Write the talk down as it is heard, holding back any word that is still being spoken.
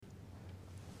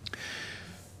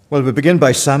Well, we begin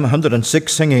by Psalm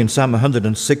 106, singing Psalm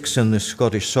 106 in the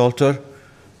Scottish Psalter.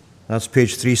 That's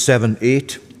page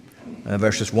 378,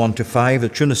 verses 1 to 5. The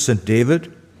tune is St.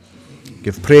 David.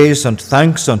 Give praise and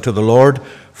thanks unto the Lord,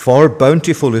 for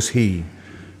bountiful is he.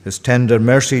 His tender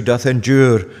mercy doth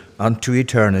endure unto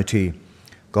eternity.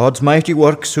 God's mighty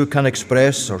works who can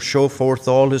express or show forth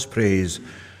all his praise?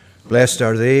 Blessed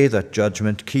are they that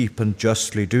judgment keep and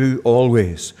justly do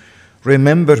always.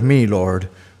 Remember me, Lord,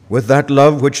 with that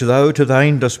love which thou to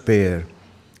thine dost bear.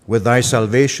 With thy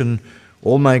salvation,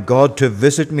 O my God, to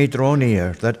visit me draw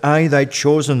near, that I thy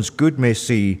chosen's good may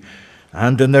see,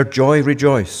 and in their joy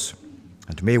rejoice,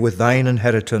 and may with thine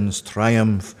inheritance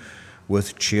triumph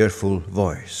with cheerful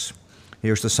voice.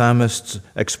 Here's the psalmist's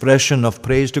expression of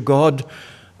praise to God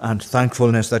and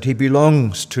thankfulness that he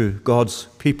belongs to God's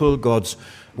people, God's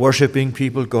worshipping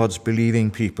people, God's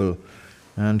believing people.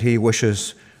 And he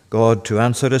wishes God to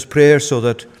answer his prayer so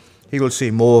that he will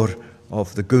see more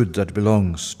of the good that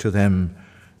belongs to them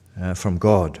from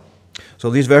God. So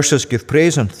these verses give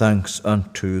praise and thanks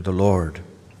unto the Lord.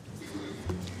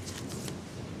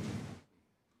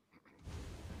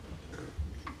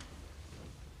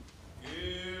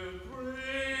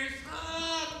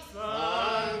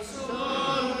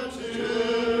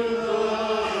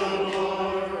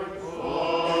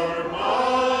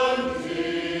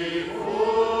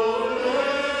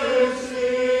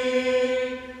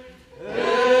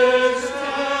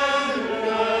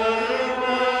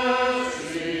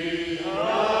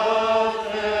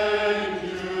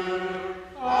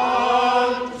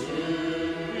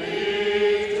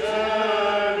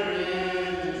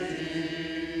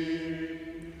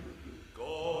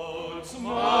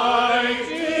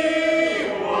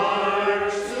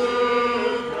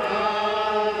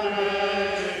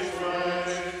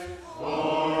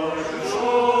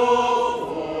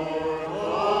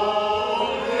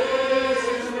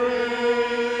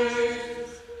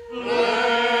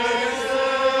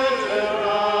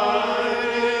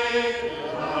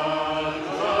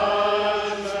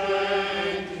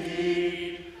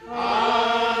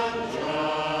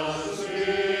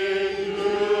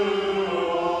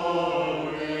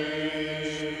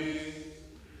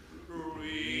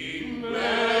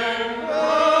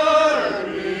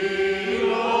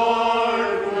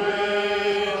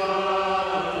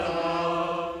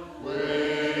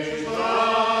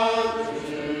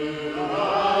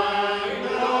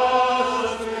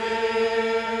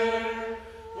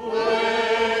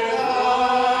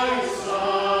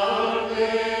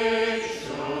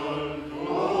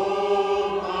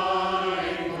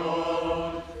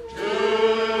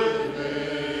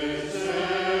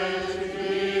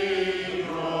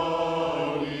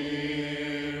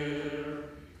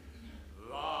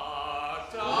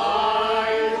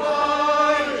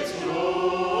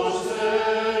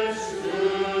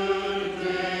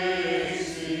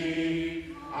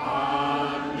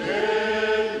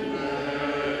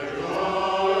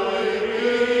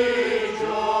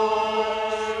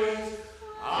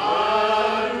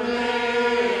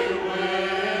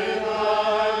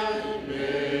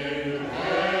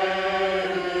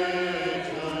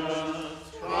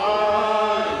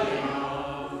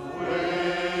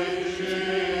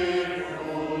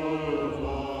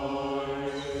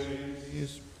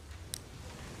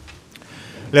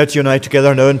 Let's unite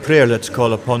together now in prayer. Let's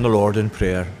call upon the Lord in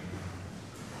prayer.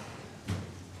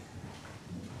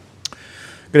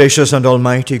 Gracious and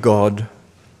almighty God,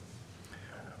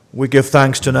 we give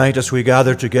thanks tonight as we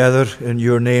gather together in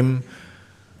your name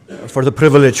for the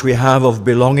privilege we have of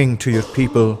belonging to your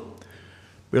people,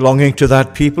 belonging to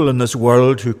that people in this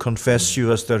world who confess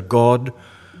you as their God,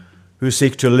 who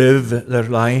seek to live their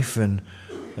life in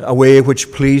a way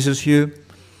which pleases you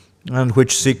and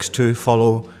which seeks to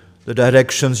follow the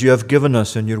directions you have given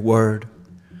us in your word.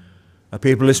 A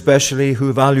people especially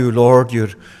who value, Lord, your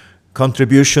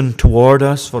contribution toward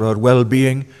us for our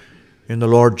well-being in the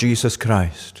Lord Jesus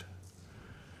Christ.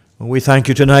 And we thank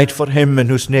you tonight for him in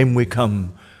whose name we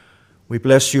come. We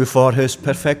bless you for his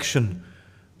perfection,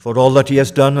 for all that he has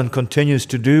done and continues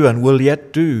to do and will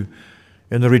yet do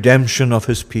in the redemption of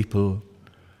his people.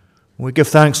 We give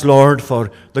thanks, Lord,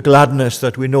 for the gladness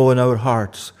that we know in our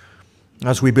hearts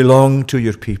as we belong to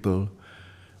your people.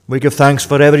 We give thanks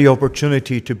for every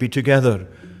opportunity to be together,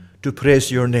 to praise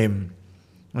your name,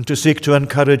 and to seek to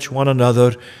encourage one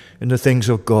another in the things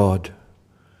of God.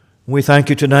 We thank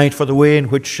you tonight for the way in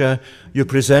which you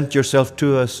present yourself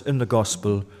to us in the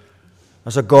gospel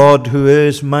as a God who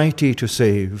is mighty to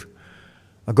save,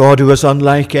 a God who is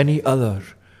unlike any other,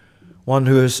 one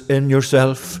who is in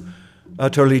yourself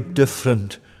utterly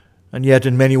different, and yet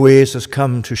in many ways has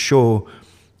come to show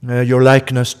your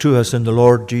likeness to us in the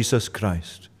Lord Jesus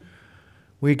Christ.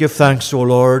 We give thanks, O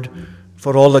Lord,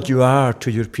 for all that you are to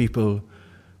your people,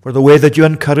 for the way that you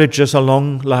encourage us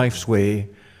along life's way,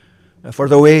 for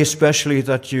the way especially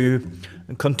that you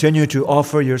continue to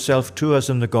offer yourself to us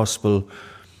in the gospel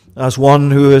as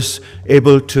one who is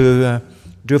able to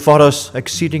do for us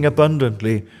exceeding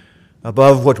abundantly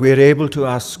above what we are able to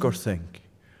ask or think.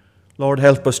 Lord,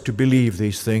 help us to believe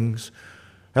these things.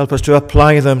 Help us to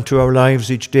apply them to our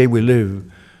lives each day we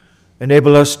live.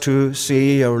 Enable us to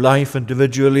see our life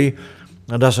individually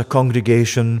and as a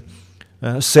congregation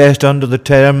set under the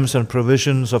terms and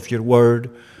provisions of your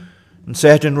word, and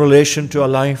set in relation to a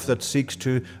life that seeks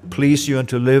to please you and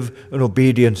to live in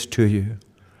obedience to you.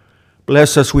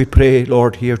 Bless us, we pray,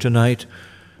 Lord, here tonight.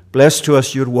 Bless to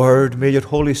us your word. May your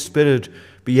Holy Spirit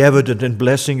be evident in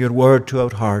blessing your word to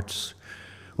our hearts.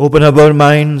 Open up our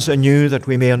minds anew that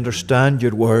we may understand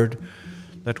your word,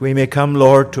 that we may come,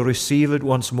 Lord, to receive it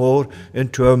once more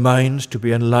into our minds, to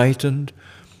be enlightened.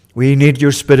 We need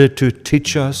your Spirit to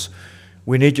teach us.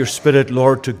 We need your Spirit,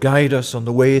 Lord, to guide us on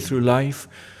the way through life.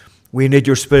 We need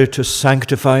your Spirit to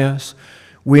sanctify us.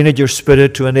 We need your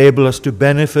Spirit to enable us to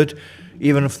benefit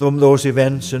even from those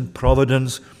events in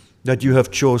providence that you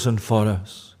have chosen for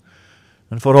us.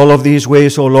 And for all of these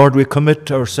ways, O Lord, we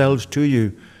commit ourselves to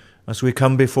you as we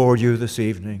come before you this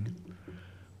evening.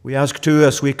 We ask too,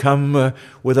 as we come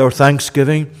with our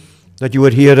thanksgiving, that you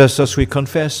would hear us as we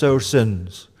confess our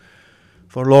sins.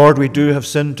 For Lord, we do have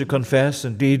sin to confess.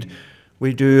 Indeed,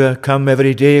 we do come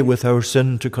every day with our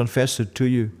sin to confess it to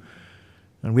you.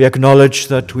 And we acknowledge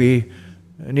that we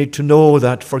need to know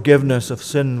that forgiveness of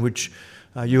sin which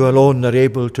you alone are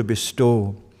able to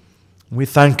bestow. And we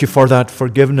thank you for that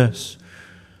forgiveness,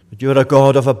 that you are a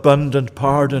God of abundant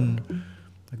pardon,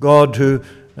 a God who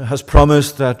has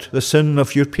promised that the sin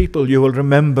of your people you will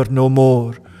remember no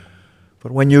more.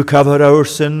 For when you cover our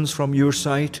sins from your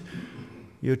sight,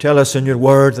 you tell us in your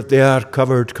word that they are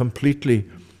covered completely,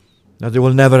 that they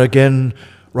will never again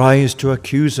rise to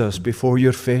accuse us before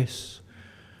your face.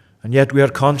 And yet we are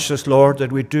conscious, Lord,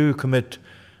 that we do commit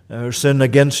our sin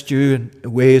against you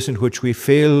in ways in which we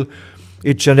fail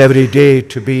each and every day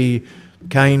to be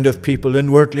kind of people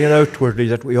inwardly and outwardly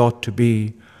that we ought to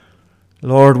be.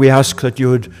 Lord, we ask that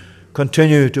you would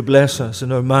continue to bless us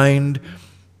in our mind,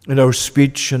 in our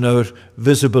speech, in our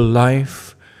visible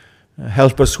life.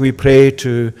 Help us, we pray,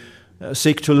 to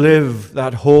seek to live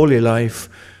that holy life,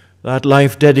 that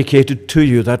life dedicated to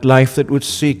you, that life that would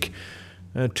seek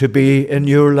to be in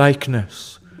your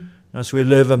likeness as we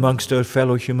live amongst our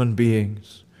fellow human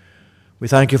beings. We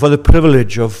thank you for the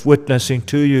privilege of witnessing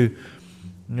to you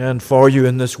and for you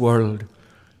in this world.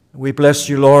 We bless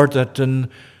you, Lord, that in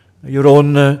your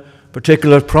own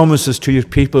particular promises to your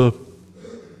people,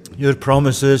 your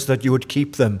promises that you would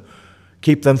keep them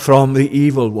from the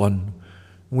evil one.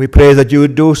 We pray that you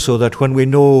would do so, that when we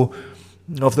know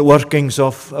of the workings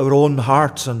of our own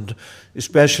hearts, and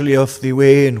especially of the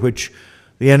way in which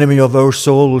the enemy of our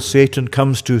soul, Satan,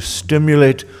 comes to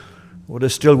stimulate what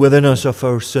is still within us of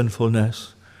our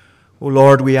sinfulness. O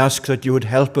Lord, we ask that you would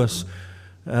help us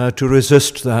to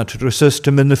resist that, to resist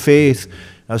him in the faith,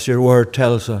 as your word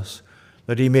tells us,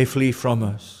 that he may flee from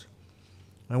us.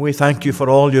 And we thank you for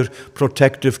all your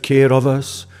protective care of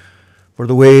us, for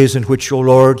the ways in which, O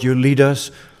Lord, you lead us,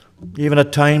 even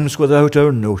at times without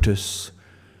our notice.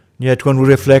 Yet when we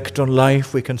reflect on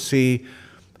life, we can see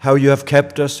how you have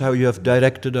kept us, how you have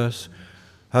directed us,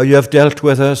 how you have dealt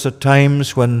with us at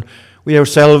times when we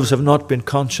ourselves have not been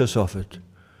conscious of it.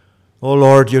 O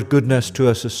Lord, your goodness to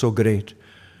us is so great.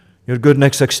 Your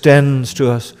goodness extends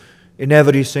to us in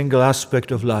every single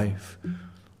aspect of life.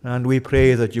 And we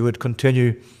pray that you would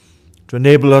continue to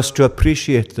enable us to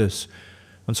appreciate this,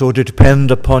 and so to depend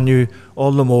upon you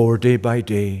all the more day by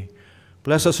day.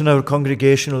 Bless us in our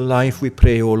congregational life, we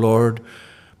pray, O Lord.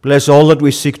 Bless all that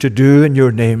we seek to do in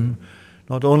your name,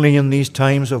 not only in these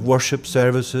times of worship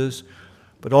services,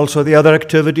 but also the other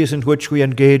activities in which we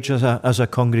engage as a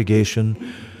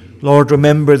congregation. Lord,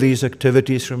 remember these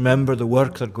activities. Remember the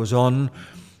work that goes on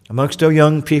amongst our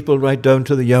young people, right down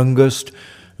to the youngest,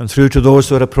 and through to those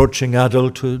who are approaching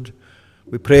adulthood.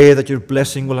 We pray that your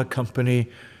blessing will accompany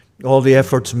all the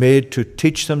efforts made to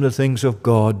teach them the things of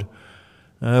God.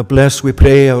 Bless, we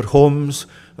pray, our homes,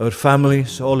 our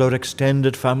families, all our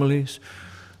extended families.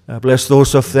 Bless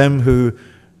those of them who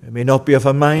may not be of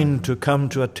a mind to come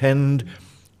to attend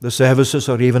the services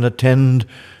or even attend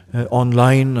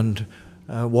online and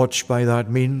watch by that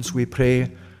means. We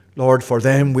pray, Lord, for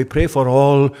them. We pray for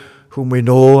all whom we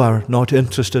know are not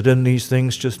interested in these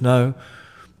things just now.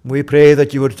 We pray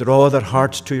that you would draw their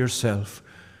hearts to yourself.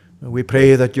 We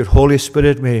pray that your Holy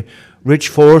Spirit may reach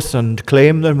forth and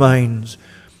claim their minds,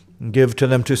 And give to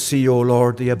them to see, O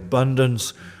Lord, the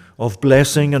abundance of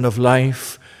blessing and of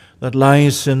life that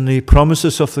lies in the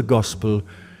promises of the gospel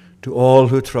to all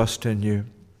who trust in you.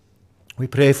 We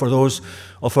pray for those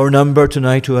of our number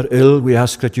tonight who are ill. We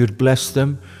ask that you'd bless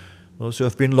them. Those who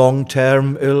have been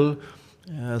long-term ill,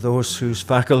 those whose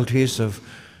faculties have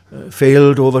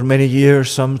failed over many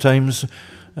years, sometimes,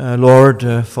 Lord,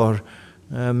 for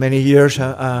many years,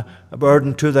 a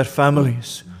burden to their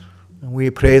families. And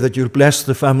we pray that you'll bless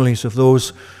the families of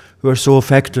those who are so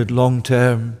affected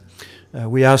long-term.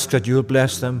 We ask that you'll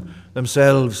bless them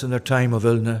themselves in their time of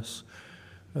illness.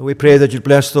 We pray that you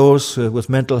bless those with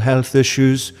mental health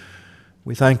issues.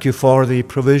 We thank you for the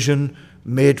provision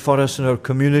made for us in our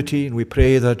community, and we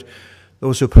pray that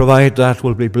those who provide that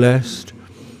will be blessed.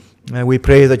 We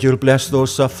pray that you'll bless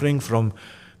those suffering from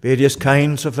various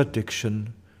kinds of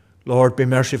addiction. Lord, be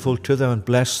merciful to them and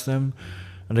bless them.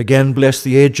 And again, bless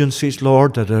the agencies,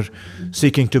 Lord, that are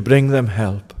seeking to bring them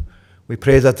help. We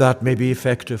pray that that may be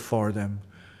effective for them.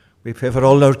 We pray for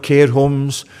all our care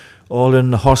homes, all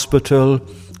in the hospital,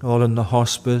 all in the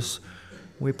hospice.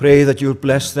 We pray that you'll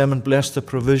bless them and bless the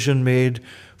provision made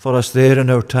for us there in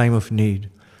our time of need.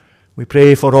 We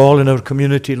pray for all in our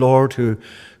community, Lord, who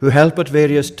help at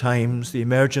various times, the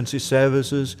emergency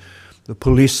services, the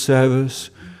police service,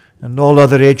 and all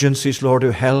other agencies, Lord,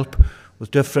 who help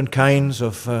with different kinds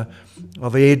of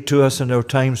aid to us in our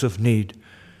times of need.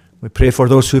 We pray for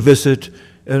those who visit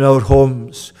in our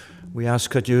homes. We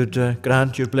ask that you'd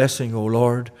grant your blessing, O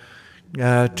Lord,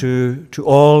 to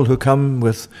all who come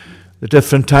with the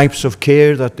different types of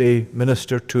care that they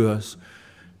minister to us.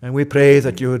 And we pray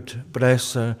that you would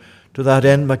bless, to that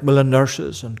end, Macmillan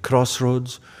Nurses and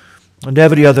Crossroads and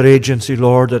every other agency,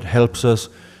 Lord, that helps us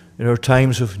in our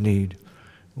times of need.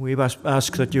 We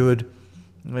ask that you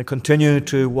would continue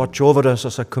to watch over us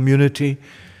as a community.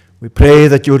 We pray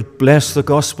that you would bless the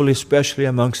gospel, especially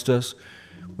amongst us.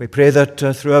 We pray that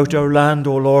throughout our land,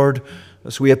 O Lord,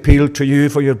 as we appeal to you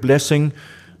for your blessing,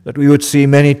 that we would see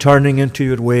many turning into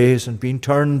your ways and being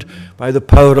turned by the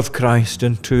power of Christ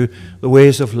into the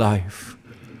ways of life.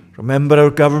 Remember our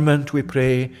government, we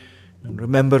pray, and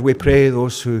remember, we pray,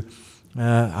 those who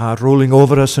are rolling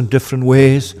over us in different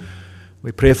ways.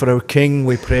 We pray for our King.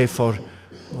 We pray for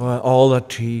all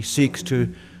that he seeks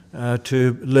to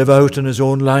live out in his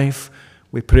own life.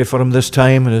 We pray for him this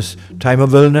time, in his time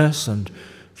of illness, and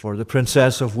for the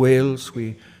Princess of Wales.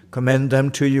 We commend them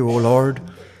to you, O Lord.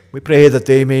 We pray that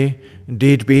they may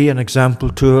indeed be an example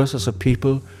to us as a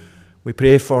people. We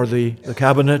pray for the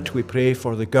Cabinet. We pray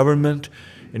for the government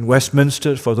in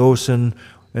Westminster, for those in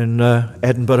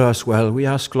Edinburgh as well. We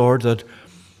ask, Lord, that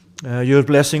your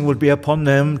blessing will be upon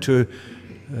them to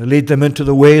lead them into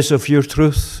the ways of your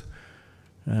truth.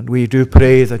 And we do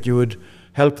pray that you would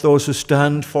help those who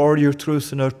stand for your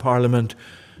truth in our Parliament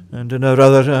and in our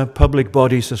other public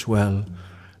bodies as well.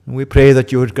 And we pray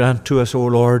that you would grant to us, O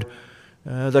Lord,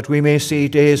 that we may see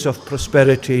days of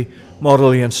prosperity,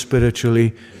 morally and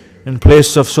spiritually, in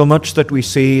place of so much that we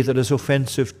see that is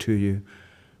offensive to you.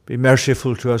 Be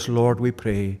merciful to us, Lord, we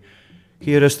pray.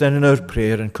 Hear us then in our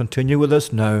prayer and continue with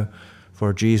us now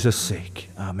for Jesus' sake.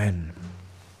 Amen.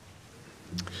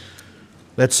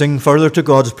 Let's sing further to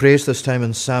God's praise, this time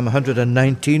in Psalm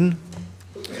 119.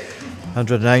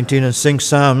 119, and sing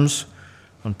Psalms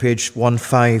on page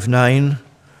 159.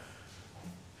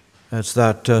 That's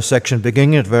that section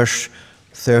beginning at verse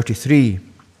 33.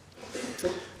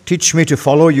 Teach me to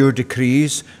follow your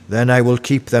decrees, then I will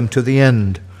keep them to the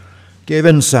end. Give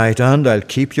insight, and I'll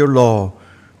keep your law.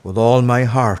 With all my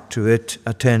heart to it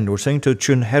attend. We're singing to the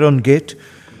tune Heron Gate,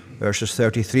 verses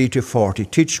 33 to 40.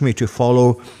 Teach me to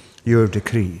follow your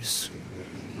decrees.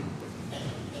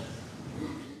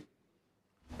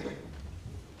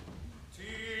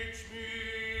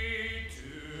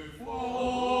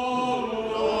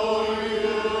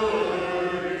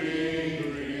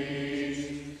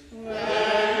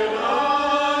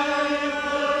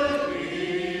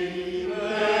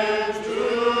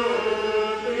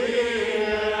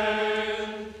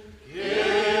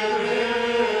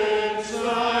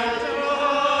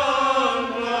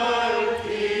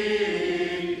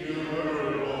 Your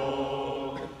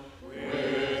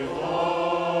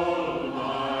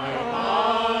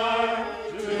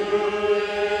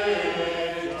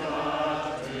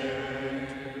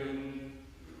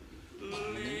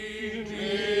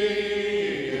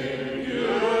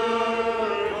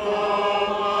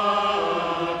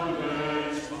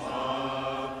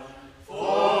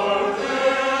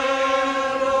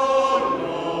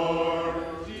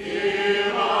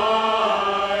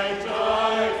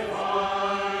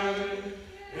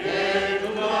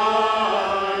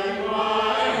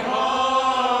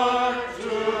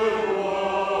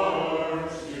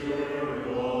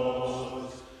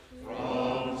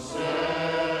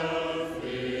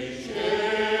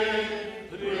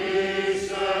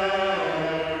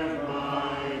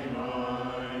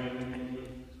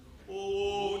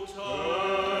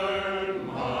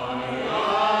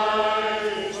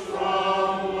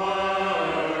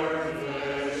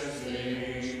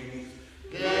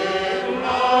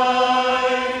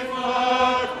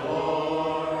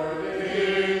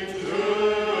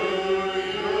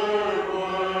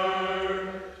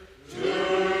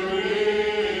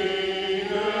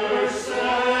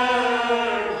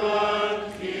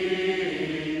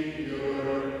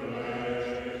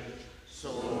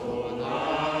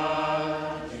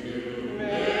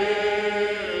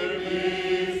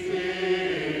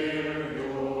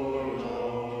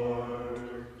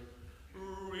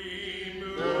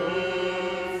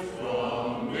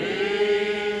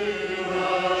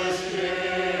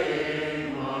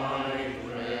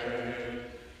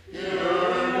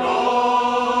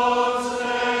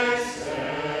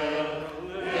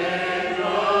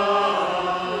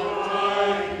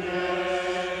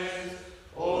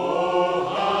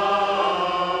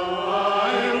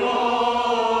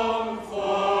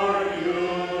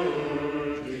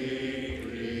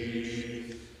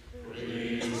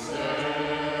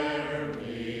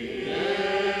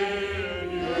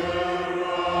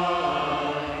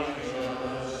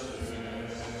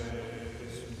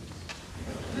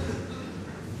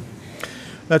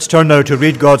Let's turn now to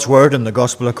read God's Word in the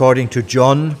Gospel according to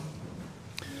John.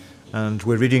 And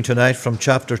we're reading tonight from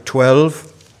chapter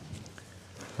 12,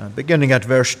 beginning at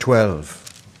verse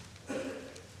 12.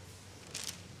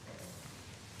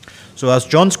 So as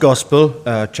John's Gospel,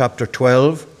 chapter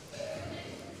 12,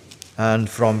 and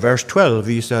from verse 12,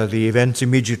 these are the events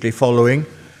immediately following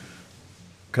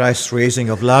Christ's raising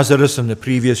of Lazarus in the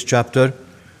previous chapter,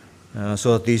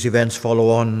 so that these events follow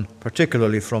on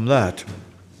particularly from that.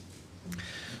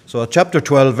 So chapter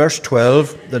 12, verse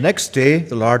 12, the next day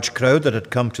the large crowd that had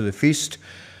come to the feast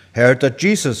heard that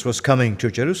Jesus was coming to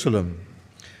Jerusalem.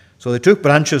 So they took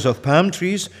branches of palm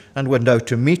trees and went out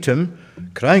to meet him,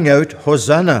 crying out,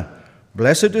 "Hosanna!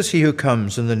 Blessed is he who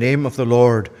comes in the name of the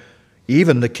Lord,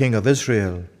 even the King of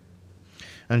Israel."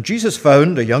 And Jesus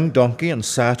found a young donkey and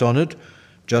sat on it,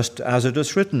 just as it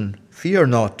is written, "Fear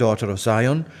not, daughter of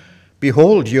Zion.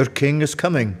 Behold, your king is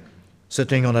coming,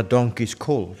 sitting on a donkey's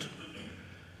colt."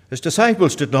 His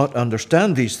disciples did not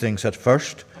understand these things at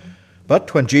first,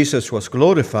 but when Jesus was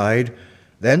glorified,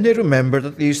 then they remembered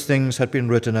that these things had been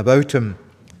written about him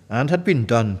and had been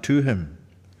done to him.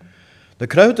 The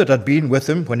crowd that had been with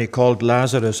him when he called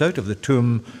Lazarus out of the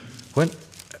tomb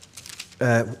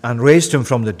and raised him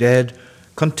from the dead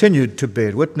continued to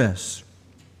bear witness.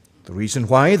 The reason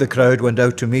why the crowd went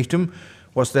out to meet him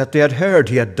was that they had heard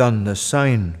he had done this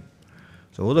sign.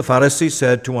 So the Pharisees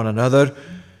said to one another,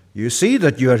 "You see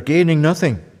that you are gaining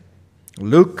nothing.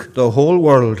 Look, the whole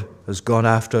world has gone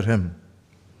after him."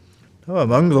 Now,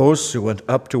 among those who went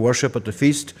up to worship at the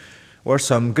feast were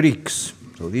some Greeks.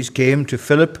 So these came to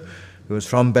Philip, who was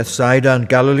from Bethsaida in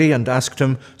Galilee, and asked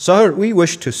him, "Sir, we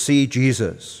wish to see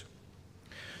Jesus."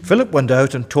 Philip went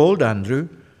out and told Andrew.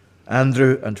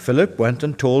 Andrew and Philip went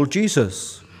and told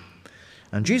Jesus.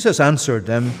 And Jesus answered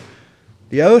them,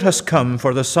 "The hour has come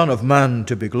for the Son of Man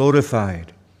to be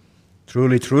glorified.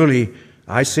 Truly, truly,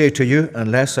 I say to you,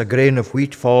 unless a grain of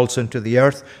wheat falls into the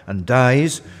earth and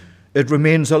dies, it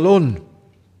remains alone.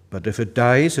 But if it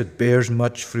dies, it bears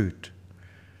much fruit.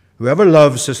 Whoever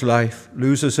loves his life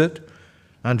loses it,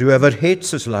 and whoever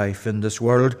hates his life in this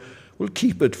world will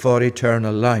keep it for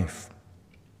eternal life.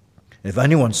 If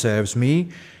anyone serves me,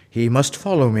 he must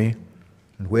follow me,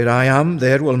 and where I am,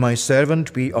 there will my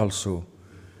servant be also.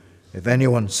 If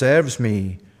anyone serves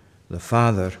me, the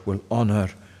Father will honor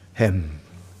him."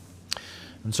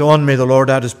 And so on, may the Lord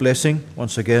add his blessing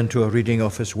once again to a reading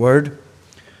of his word.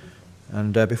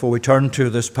 And before we turn to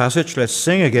this passage, let's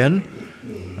sing again.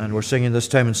 And we're singing this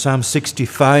time in Psalm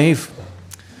 65.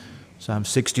 Psalm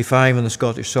 65 in the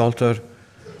Scottish Psalter,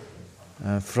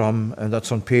 and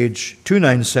that's on page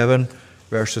 297,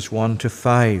 verses 1 to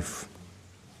 5.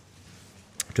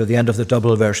 To the end of the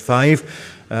double, verse 5,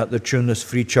 the tune is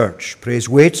Free Church. "Praise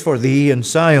waits for thee in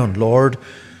Zion, Lord.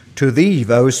 To thee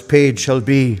vows paid shall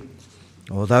be.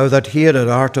 O thou that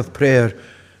hearer art of prayer,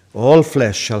 all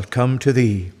flesh shall come to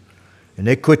thee.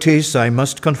 Iniquities, I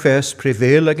must confess,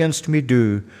 prevail against me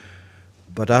do,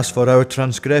 but as for our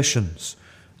transgressions,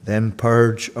 them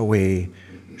purge away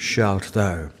shalt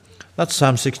thou." That's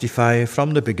Psalm 65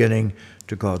 from the beginning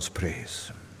to God's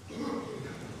praise.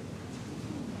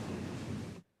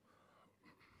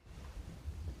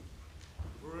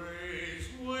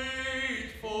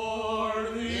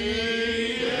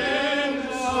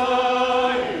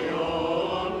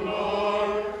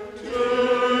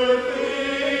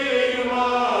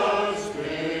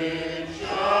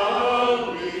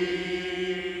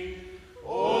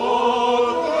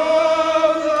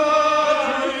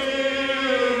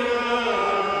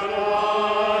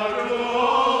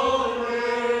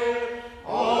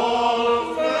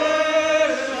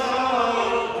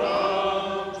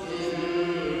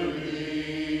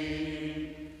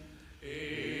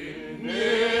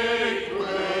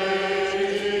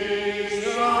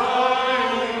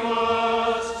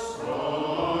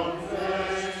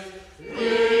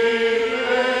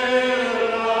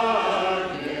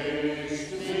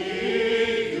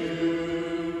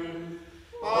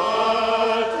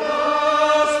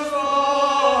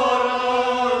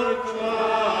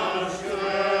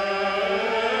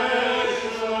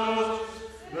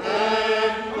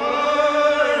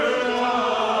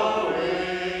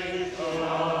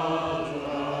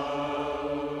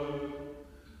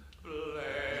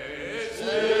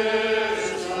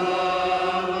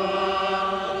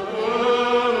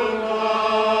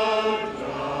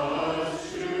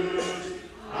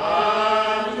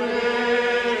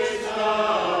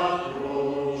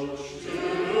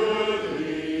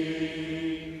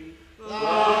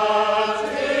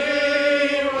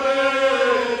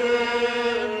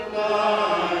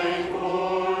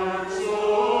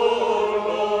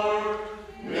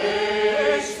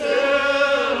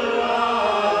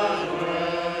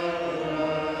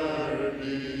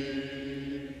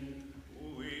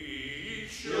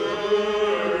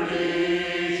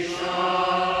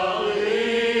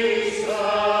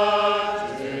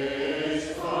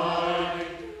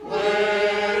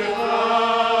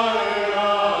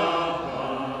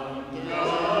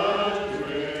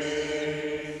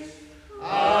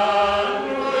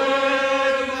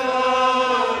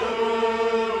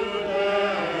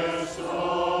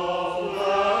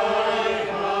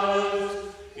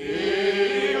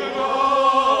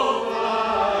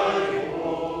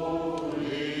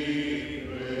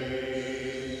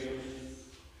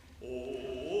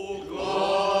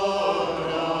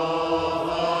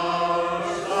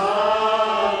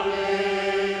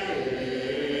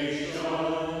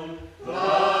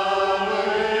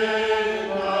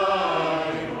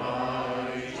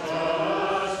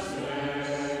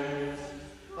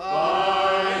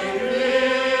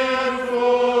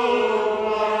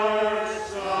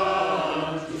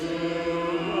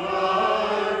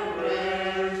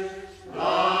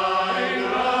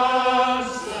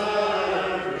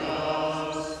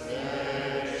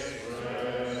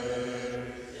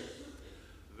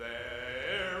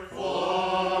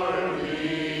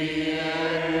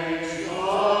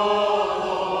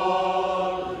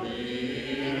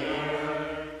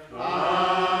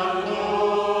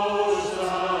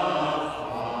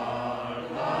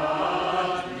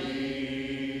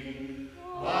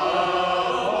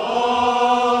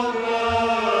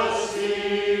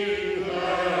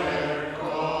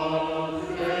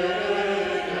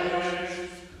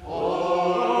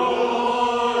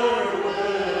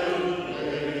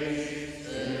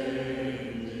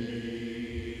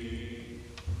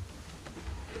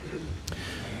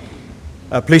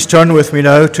 Please turn with me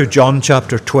now to John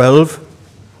chapter 12.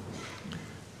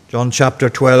 John chapter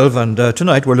 12, and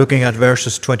tonight we're looking at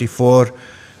verses 24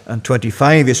 and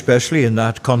 25, especially in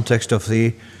that context of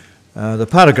the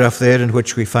paragraph there in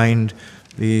which we find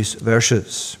these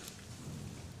verses.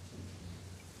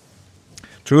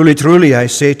 Truly, truly, I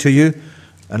say to you,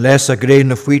 unless a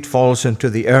grain of wheat falls into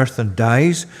the earth and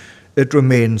dies, it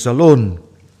remains alone.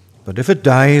 But if it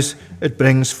dies, it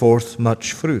brings forth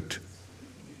much fruit.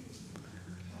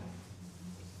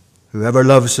 Whoever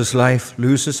loves his life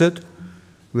loses it.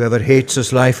 Whoever hates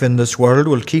his life in this world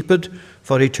will keep it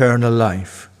for eternal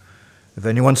life. If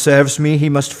anyone serves me, he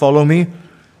must follow me,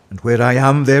 and where I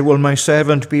am, there will my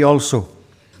servant be also.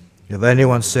 If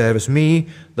anyone serves me,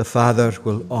 the Father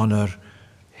will honor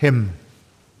him.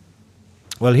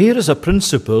 Well, here is a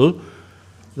principle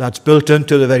that's built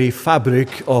into the very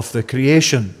fabric of the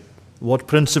creation. What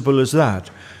principle is that?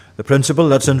 The principle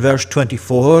that's in verse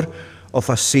 24 of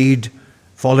a seed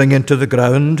falling into the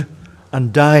ground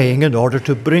and dying in order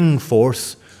to bring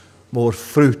forth more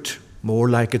fruit, more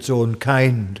like its own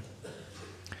kind.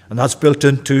 And that's built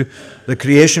into the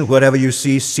creation. Wherever you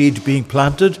see seed being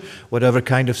planted, whatever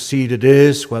kind of seed it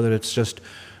is, whether it's just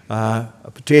a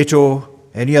potato,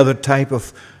 any other type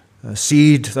of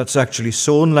seed that's actually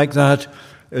sown like that,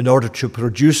 in order to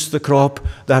produce the crop,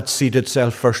 that seed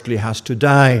itself firstly has to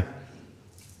die.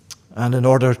 And in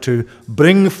order to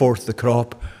bring forth the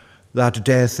crop, that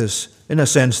death is, in a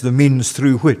sense, the means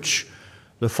through which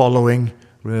the following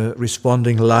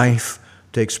responding life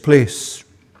takes place.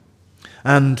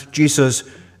 And Jesus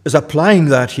is applying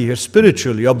that here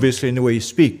spiritually, obviously, in the way he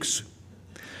speaks.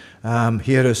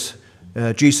 Here is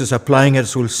Jesus applying it,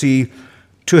 as we'll see,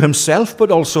 to himself,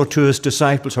 but also to his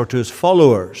disciples or to his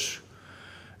followers.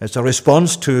 It's a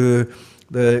response to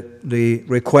the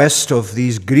request of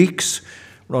these Greeks.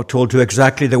 We're not told to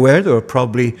exactly the word. They were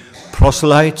probably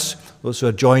proselytes, those who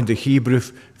had joined the Hebrew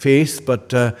faith,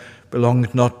 but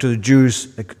belonged not to the Jews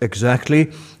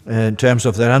exactly in terms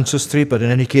of their ancestry. But in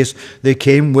any case, they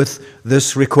came with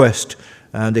this request.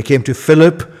 And they came to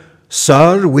Philip,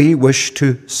 "Sir, we wish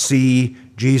to see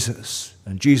Jesus."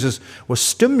 And Jesus was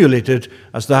stimulated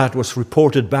as that was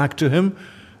reported back to him.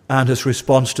 And his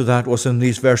response to that was in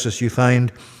these verses you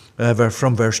find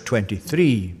from verse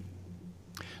 23.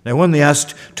 Now, when they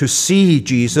asked to see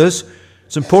Jesus,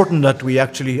 it's important that we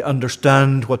actually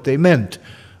understand what they meant,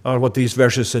 or what these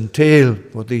verses entail,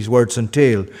 what these words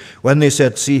entail. When they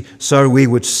said, "See, sir, we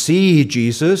would see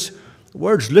Jesus," the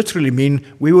words literally mean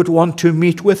we would want to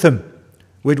meet with him.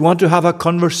 We'd want to have a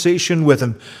conversation with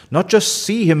him, not just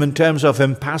see him in terms of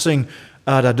him passing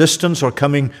at a distance or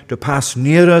coming to pass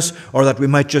near us, or that we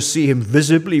might just see him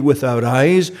visibly with our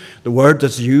eyes. The word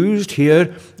that's used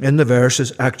here in the verse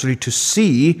is actually to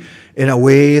see in a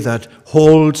way that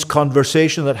holds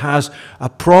conversation, that has a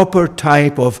proper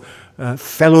type of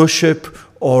fellowship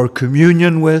or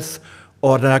communion with,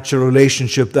 or an actual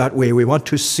relationship that way. We want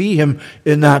to see him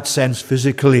in that sense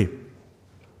physically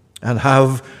and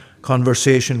have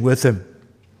conversation with him.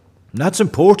 And that's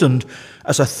important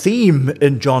as a theme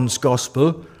in John's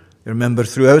Gospel. You remember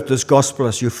throughout this Gospel,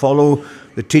 as you follow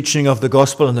the teaching of the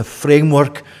Gospel and the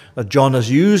framework that John has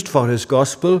used for his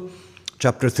Gospel,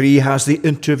 chapter 3 has the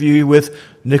interview with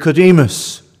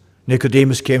Nicodemus.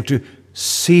 Nicodemus came to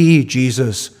see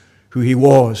Jesus, who he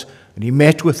was, and he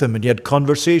met with him and he had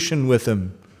conversation with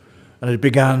him, and it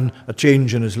began a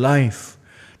change in his life.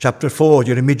 Chapter 4,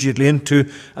 you're immediately into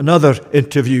another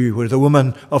interview where the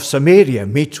woman of Samaria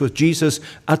meets with Jesus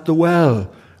at the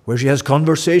well, where she has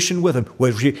conversation with him,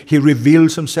 where he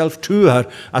reveals himself to her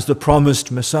as the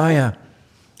promised Messiah.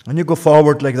 And you go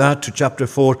forward like that to chapter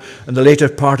 4. In the later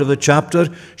part of the chapter,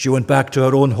 she went back to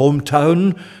her own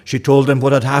hometown. She told them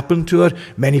what had happened to her.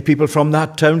 Many people from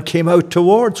that town came out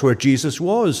towards where Jesus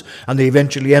was. And they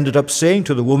eventually ended up saying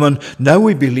to the woman, "Now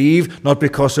we believe, not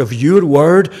because of your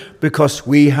word, because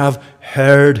we have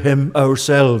heard him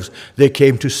ourselves." They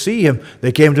came to see him.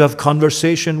 They came to have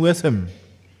conversation with him.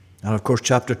 And of course,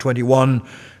 chapter 21,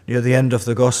 near the end of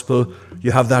the gospel,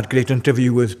 you have that great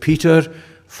interview with Peter,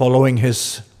 following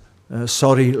his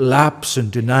sorry lapse in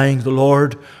denying the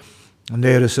Lord. And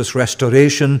there is this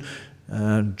restoration,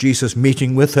 Jesus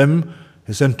meeting with him,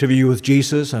 his interview with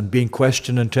Jesus, and being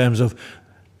questioned in terms of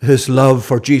his love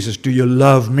for Jesus. Do you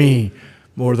love me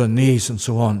more than these? And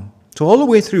so on. So all the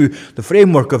way through the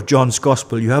framework of John's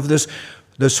Gospel, you have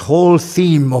this whole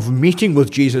theme of meeting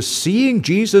with Jesus, seeing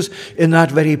Jesus in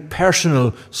that very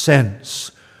personal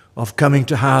sense of coming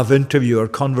to have interview or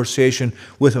conversation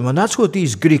with him. And that's what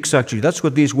these Greeks actually, that's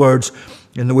what these words,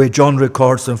 in the way John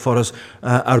records them for us,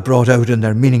 are brought out in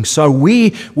their meaning. So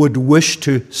we would wish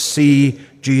to see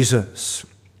Jesus.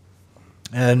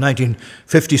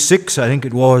 1956, I think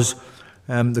it was,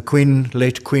 the Queen,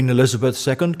 late Queen Elizabeth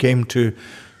II, came to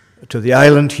the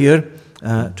island here,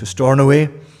 to Stornoway,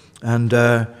 and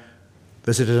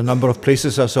visited a number of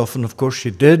places, as often, of course,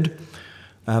 she did.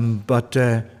 But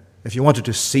if you wanted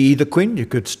to see the Queen, you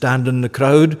could stand in the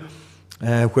crowd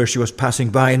where she was passing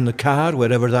by in the car,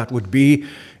 wherever that would be,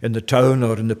 in the town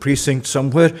or in the precinct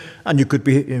somewhere, and you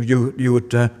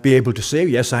would be able to say,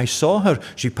 yes, I saw her.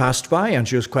 She passed by and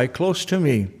she was quite close to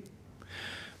me.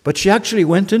 But she actually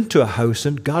went into a house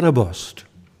in Garabust,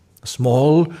 a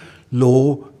small,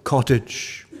 low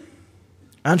cottage.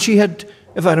 And she had,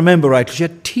 if I remember rightly, she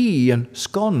had tea and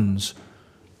scones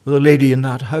with a lady in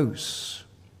that house.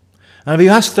 And if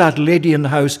you asked that lady in the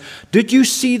house, did you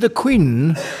see the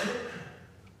Queen?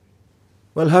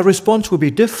 Well, her response would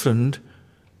be different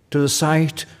to the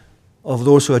sight of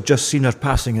those who had just seen her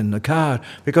passing in the car,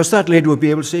 because that lady would be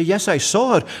able to say, yes, I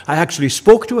saw her. I actually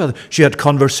spoke to her. She had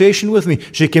conversation with me.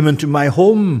 She came into my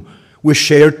home. We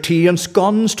shared tea and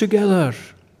scones together.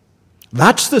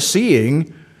 That's the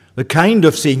seeing, the kind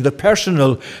of seeing, the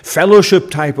personal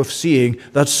fellowship type of seeing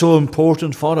that's so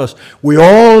important for us. We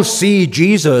all see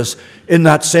Jesus in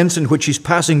that sense in which he's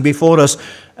passing before us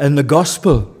in the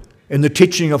gospel, in the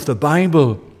teaching of the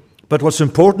Bible. But what's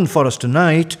important for us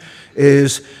tonight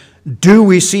is, do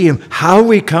we see him? How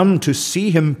we come to see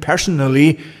him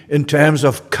personally in terms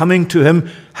of coming to him,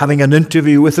 having an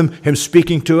interview with him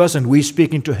speaking to us and we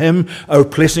speaking to him, our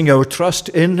placing our trust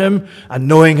in him and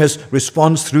knowing his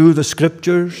response through the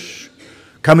scriptures,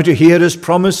 coming to hear his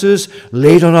promises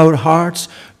laid on our hearts,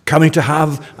 coming to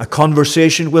have a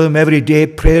conversation with him every day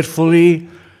prayerfully.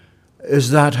 Is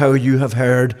that how you have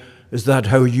heard? Is that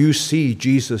how you see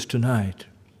Jesus tonight?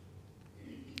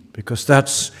 Because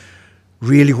that's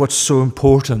really what's so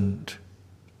important.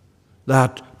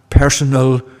 That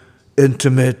personal,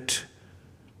 intimate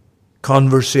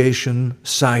conversation,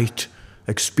 sight,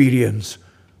 experience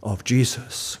of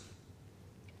Jesus.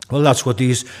 Well, that's what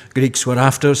these Greeks were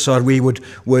after. So we would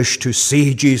wish to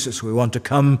see Jesus. We want to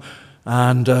come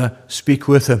and speak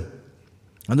with him.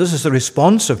 And this is the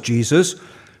response of Jesus,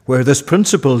 where this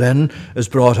principle then is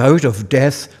brought out of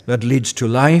death that leads to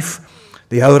life.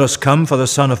 The hour has come for the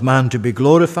Son of Man to be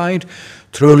glorified.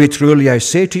 Truly, truly, I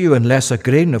say to you, unless a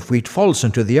grain of wheat falls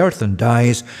into the earth and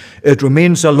dies, it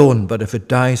remains alone, but if it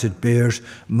dies, it bears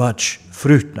much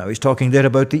fruit. Now, he's talking there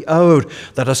about the hour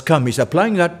that has come. He's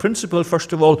applying that principle,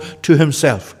 first of all, to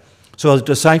himself. So the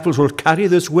disciples will carry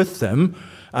this with them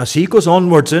as he goes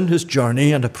onwards in his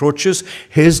journey and approaches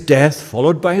his death,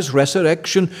 followed by his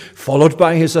resurrection, followed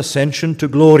by his ascension to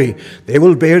glory. They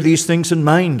will bear these things in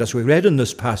mind, as we read in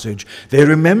this passage. They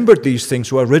remembered these things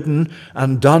who were written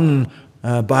and done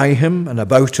by him and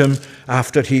about him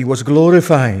after he was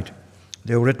glorified.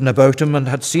 They were written about him and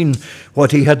had seen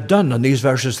what he had done. And these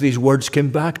verses, these words came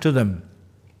back to them.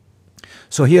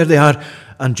 So here they are,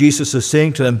 and Jesus is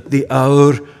saying to them, the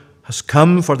hour has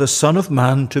come for the Son of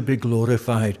Man to be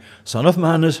glorified. Son of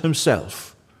Man is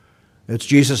himself. It's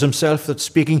Jesus himself that's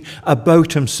speaking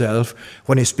about himself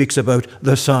when he speaks about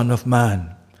the Son of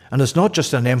Man. And it's not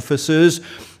just an emphasis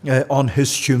on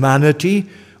his humanity,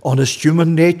 on his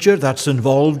human nature that's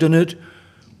involved in it.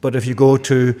 But if you go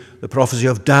to the prophecy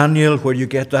of Daniel, where you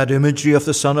get that imagery of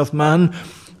the Son of Man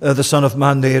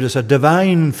there is a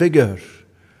divine figure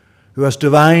who has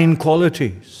divine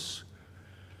qualities.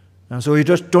 And so you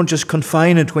don't just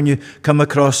confine it when you come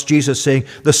across Jesus saying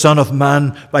the Son of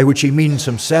Man, by which he means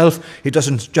himself. He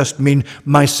doesn't just mean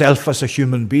myself as a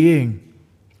human being.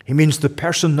 He means the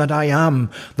person that I am,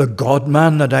 the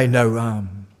God-man that I now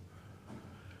am.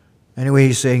 Anyway,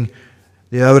 he's saying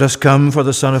the hour has come for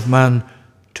the Son of Man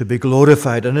to be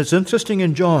glorified. And it's interesting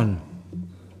in John.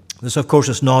 This, of course,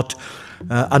 is not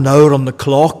an hour on the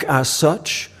clock as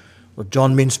such. What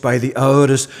John means by the hour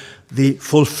is the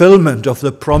fulfillment of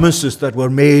the promises that were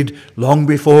made long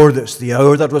before this, the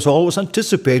hour that was always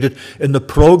anticipated in the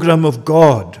program of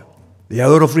God, the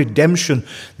hour of redemption,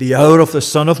 the hour of the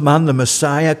Son of Man, the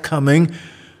Messiah, coming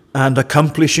and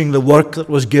accomplishing the work that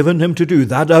was given him to do.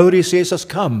 That hour, he says, has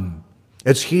come.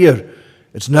 It's here.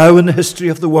 It's now in the history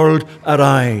of the world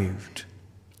arrived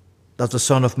that the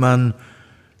Son of Man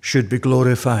should be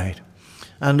glorified.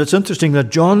 And it's interesting that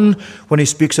John, when he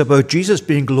speaks about Jesus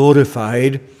being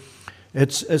glorified,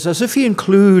 it's as if he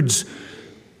includes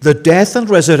the death and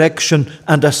resurrection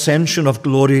and ascension of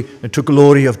glory into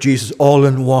glory of Jesus all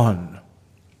in one.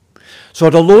 So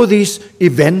that although these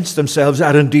events themselves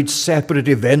are indeed separate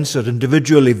events or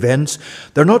individual events,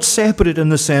 they're not separate in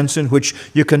the sense in which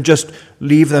you can just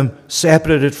leave them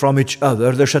separated from each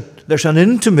other. There's an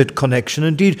intimate connection.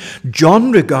 Indeed,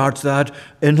 John regards that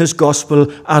in his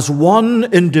gospel as one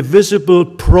indivisible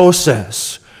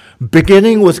process,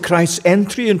 beginning with Christ's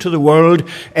entry into the world,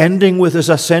 ending with his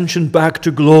ascension back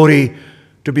to glory,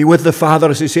 to be with the Father,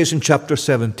 as he says in chapter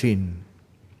 17.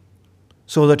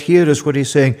 So that here is what he's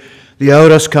saying: the hour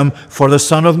has come for the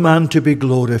Son of Man to be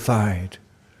glorified,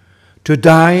 to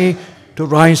die, to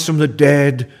rise from the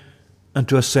dead, and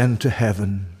to ascend to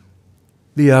heaven.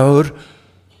 The hour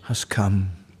has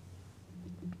come.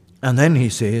 And then he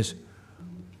says,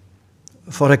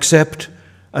 for except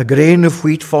a grain of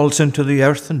wheat falls into the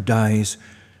earth and dies,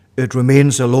 it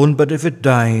remains alone, but if it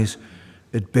dies,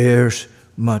 it bears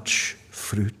much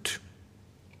fruit.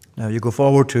 Now you go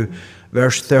forward to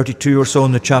verse 32 or so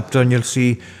in the chapter, and you'll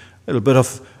see a little bit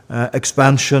of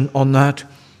expansion on that,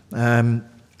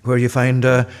 where you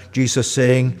find Jesus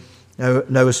saying,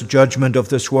 now is the judgment of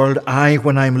this world. I,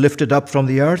 when I'm lifted up from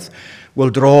the earth, will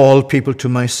draw all people to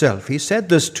myself. He said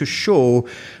this to show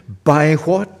by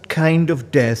what kind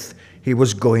of death he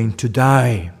was going to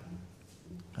die.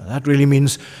 Now, that really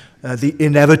means the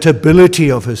inevitability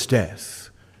of his death.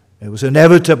 It was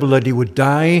inevitable that he would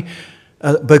die,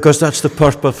 because that's the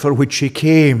purpose for which he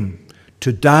came,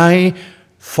 to die,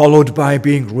 followed by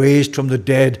being raised from the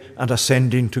dead and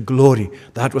ascending to glory.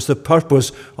 That was the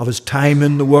purpose of his time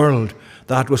in the world.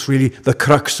 That was really the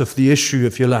crux of the issue,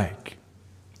 if you like.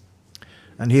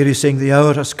 And here he's saying the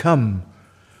hour has come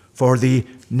for the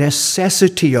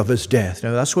necessity of his death.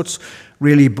 Now that's what's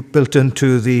really built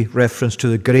into the reference to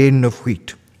the grain of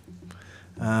wheat.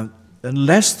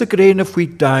 Unless the grain of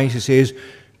wheat dies, he says,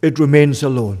 it remains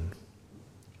alone.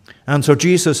 And so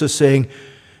Jesus is saying,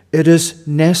 it is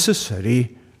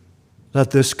necessary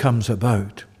that this comes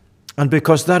about. And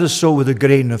because that is so with a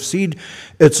grain of seed,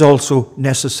 it's also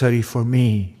necessary for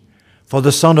me, for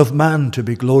the Son of Man to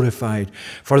be glorified,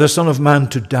 for the Son of Man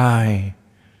to die,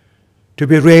 to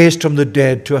be raised from the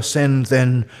dead, to ascend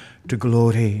then to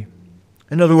glory.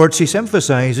 In other words, he's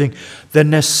emphasizing the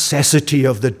necessity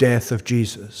of the death of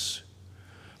Jesus.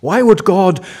 Why would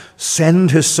God send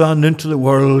his Son into the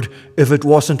world if it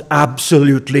wasn't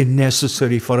absolutely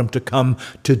necessary for him to come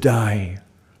to die?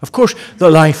 Of course,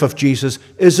 the life of Jesus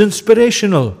is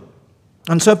inspirational.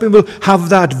 And some people have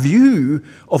that view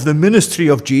of the ministry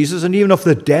of Jesus and even of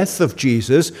the death of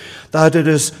Jesus, that it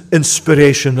is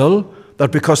inspirational,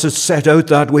 that because it's set out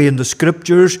that way in the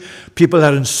Scriptures, people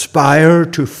are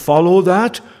inspired to follow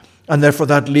that, and therefore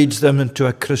that leads them into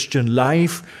a Christian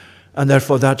life. And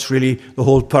therefore that's really the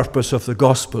whole purpose of the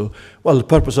gospel. Well, the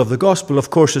purpose of the gospel, of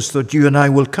course, is that you and I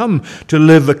will come to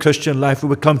live a Christian life. We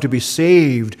will come to be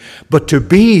saved. But to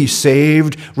be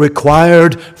saved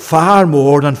required far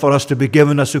more than for us to be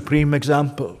given a supreme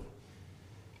example.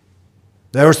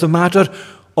 There's the matter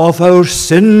of our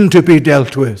sin to be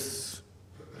dealt with.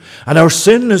 And our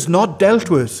sin is not dealt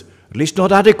with, at least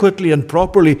not adequately and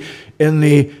properly, in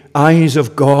the eyes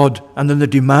of God and in the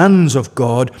demands of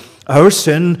God. Our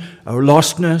sin, our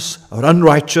lostness, our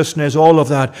unrighteousness, all of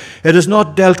that, it is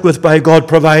not dealt with by God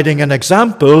providing an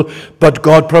example, but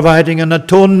God providing an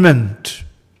atonement.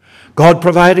 God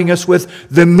providing us with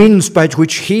the means by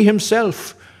which he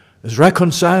himself is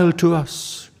reconciled to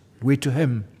us, we to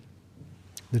him.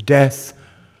 The death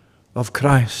of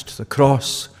Christ, the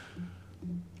cross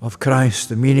of Christ,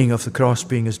 the meaning of the cross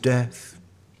being his death.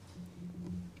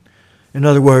 In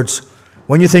other words,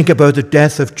 when you think about the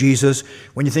death of Jesus,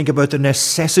 when you think about the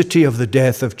necessity of the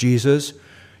death of Jesus,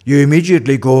 you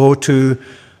immediately go to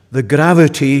the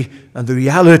gravity and the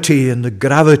reality and the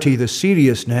gravity, the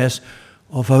seriousness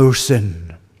of our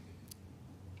sin.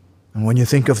 And when you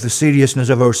think of the seriousness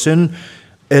of our sin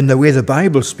in the way the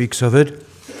Bible speaks of it,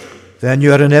 then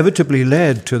you are inevitably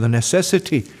led to the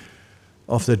necessity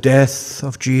of the death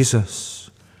of Jesus.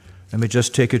 Let me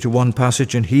just take you to one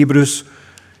passage in Hebrews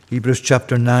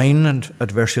chapter 9 and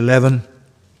at verse 11,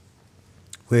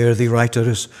 where the writer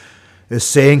is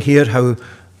saying here how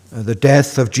the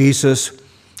death of Jesus,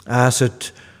 as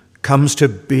it comes to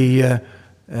be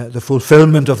the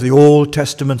fulfillment of the Old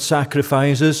Testament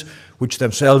sacrifices, which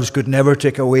themselves could never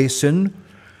take away sin.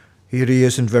 Here he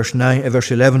is in verse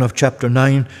 11 of chapter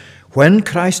 9. When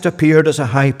Christ appeared as a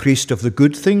high priest of the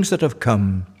good things that have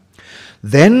come,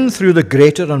 then through the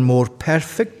greater and more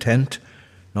perfect tent,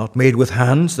 not made with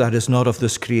hands, that is not of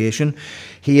this creation,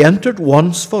 he entered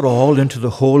once for all into the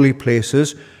holy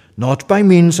places, not by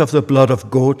means of the blood of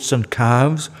goats and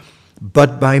calves,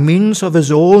 but by means of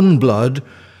his own blood,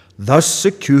 thus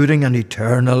securing an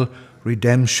eternal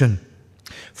redemption.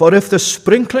 For if the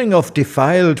sprinkling of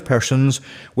defiled persons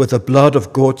with the blood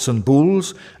of goats and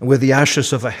bulls, and with the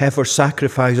ashes of a heifer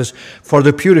sacrifices for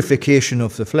the purification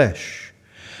of the flesh,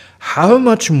 how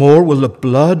much more will the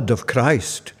blood of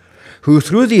Christ, who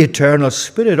through the eternal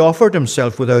Spirit offered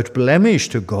himself without blemish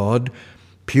to God,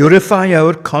 purify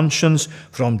our conscience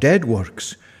from dead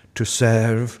works to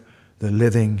serve the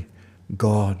living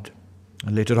God?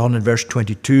 And later on in verse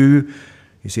 22,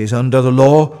 he says, under the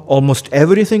law, almost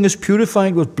everything is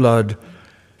purified with blood,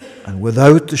 and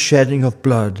without the shedding of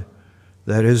blood,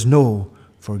 there is no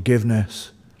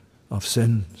forgiveness of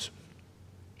sins.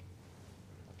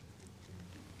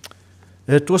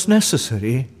 It was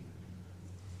necessary,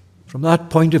 from that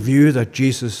point of view, that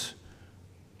Jesus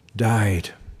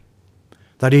died,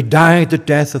 that he died the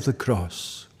death of the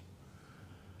cross.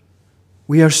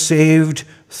 We are saved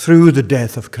through the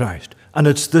death of Christ, and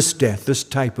it's this death, this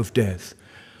type of death.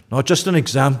 Not just an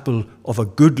example of a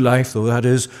good life, though that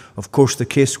is, of course, the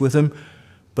case with him,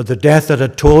 but the death that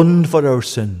atoned for our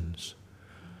sins,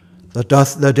 the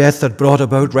death that brought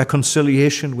about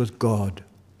reconciliation with God,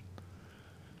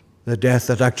 the death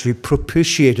that actually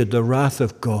propitiated the wrath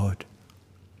of God,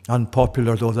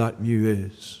 unpopular though that view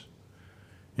is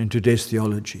in today's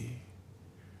theology.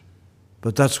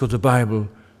 But that's what the Bible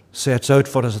sets out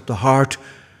for us at the heart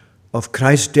of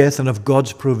Christ's death and of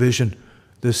God's provision.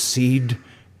 The seed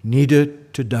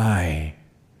needed to die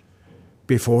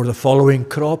before the following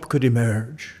crop could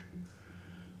emerge.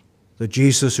 The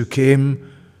Jesus who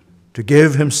came to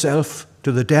give himself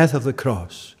to the death of the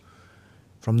cross,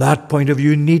 from that point of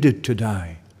view, needed to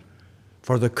die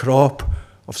for the crop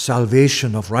of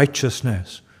salvation, of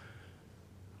righteousness,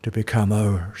 to become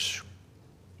ours.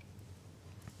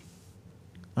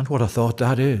 And what a thought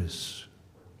that is.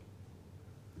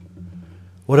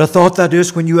 What a thought that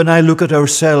is when you and I look at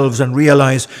ourselves and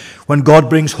realize when God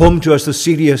brings home to us the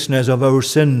seriousness of our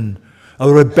sin,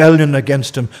 our rebellion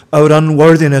against him, our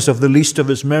unworthiness of the least of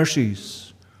his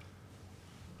mercies.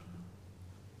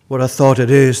 What a thought it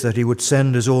is that he would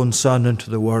send his own Son into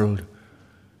the world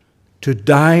to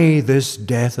die this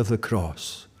death of the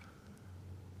cross,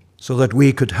 so that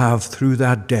we could have through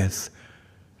that death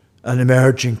an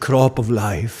emerging crop of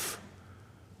life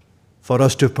for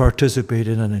us to participate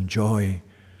in and enjoy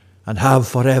and have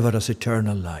forever as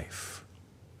eternal life.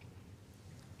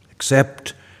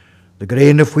 Except the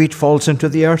grain of wheat falls into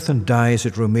the earth and dies,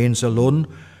 it remains alone,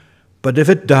 but if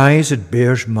it dies, it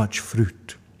bears much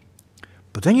fruit.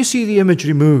 But then you see the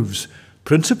imagery moves.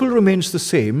 Principle remains the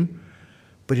same,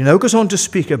 but he now goes on to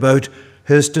speak about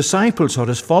his disciples or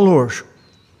his followers.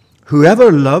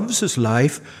 Whoever loves his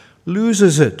life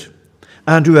loses it,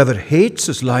 and whoever hates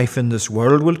his life in this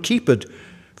world will keep it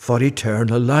for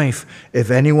eternal life. If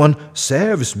anyone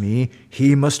serves me,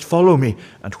 he must follow me,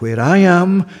 and where I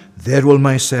am, there will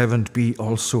my servant be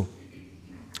also.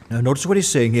 Now notice what he's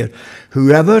saying here.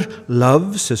 Whoever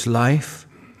loves his life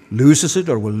loses it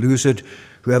or will lose it.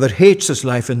 Whoever hates his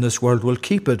life in this world will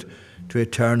keep it to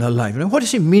eternal life. Now what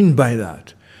does he mean by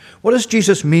that? What does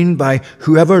Jesus mean by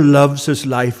whoever loves his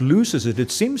life loses it? It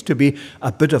seems to be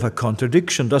a bit of a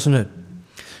contradiction, doesn't it?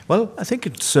 Well, I think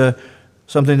it's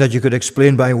something that you could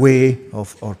explain by way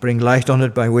of, or bring light on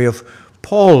it by way of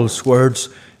Paul's words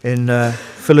in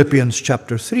Philippians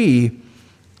chapter 3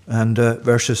 and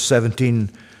verses 17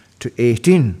 to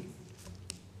 18.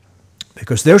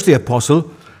 Because there's the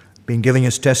apostle been giving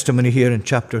his testimony here in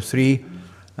chapter 3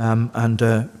 and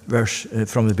verse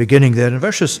from the beginning there. In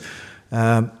verses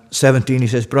 17 he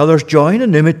says, brothers, join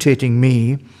in imitating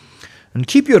me and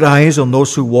keep your eyes on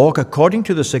those who walk according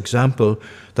to this example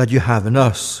that you have in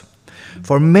us.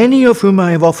 For many of whom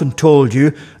I have often told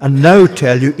you, and now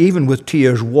tell you, even with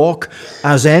tears, walk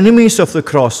as enemies of the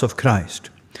cross of Christ.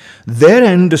 Their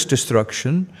end is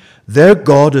destruction, their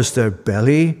God is their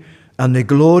belly, and they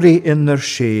glory in their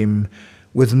shame,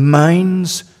 with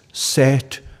minds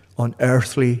set on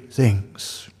earthly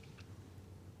things.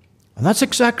 And that's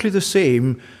exactly the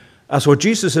same as what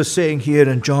Jesus is saying here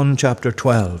in John chapter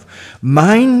 12.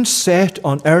 Mind set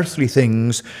on earthly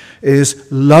things is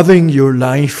loving your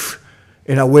life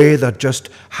in a way that just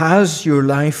has your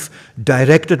life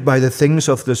directed by the things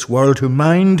of this world, who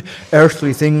mind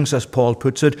earthly things, as Paul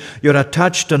puts it. You're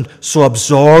attached and so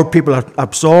absorbed, people are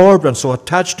absorbed and so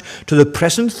attached to the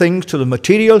present things, to the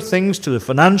material things, to the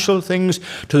financial things,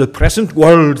 to the present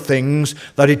world things,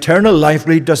 that eternal life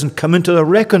really doesn't come into their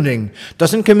reckoning,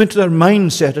 doesn't come into their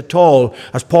mindset at all.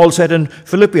 As Paul said in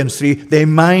Philippians 3, they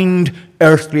mind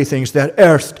earthly things. They're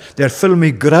earthed, they're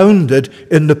firmly grounded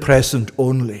in the present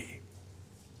only.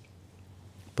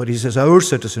 But he says our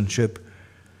citizenship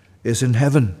is in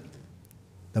heaven.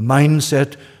 The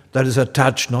mindset that is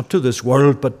attached not to this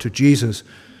world but to Jesus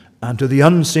and to the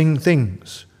unseen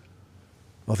things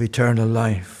of eternal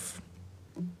life.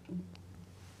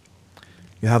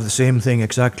 You have the same thing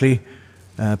exactly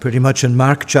pretty much in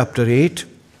Mark chapter 8.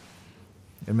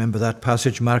 Remember that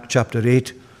passage, Mark chapter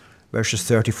 8, verses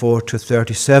 34 to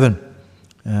 37.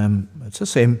 It's the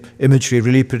same imagery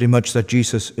really pretty much that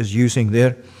Jesus is using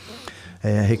there.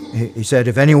 He said,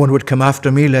 "If anyone would come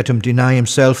after me, let him deny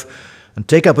himself and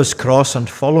take up his cross and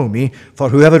follow me. For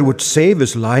whoever would save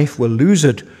his life will lose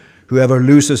it. Whoever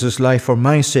loses his life for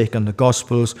my sake and the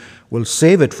gospel's will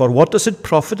save it. For what does it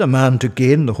profit a man to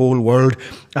gain the whole world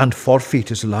and forfeit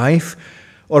his life?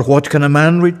 Or what can a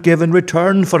man give in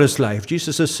return for his life?"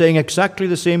 Jesus is saying exactly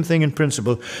the same thing in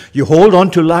principle. You hold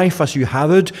on to life as you have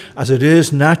it, as it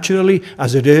is naturally,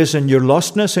 as it is in your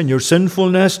lostness, in your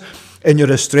sinfulness, in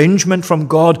your estrangement from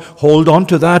God. Hold on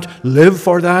to that, live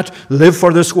for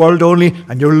this world only,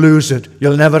 and you'll lose it.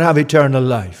 You'll never have eternal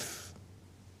life.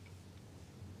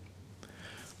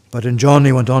 But in John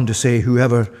he went on to say,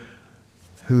 whoever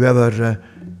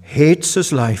hates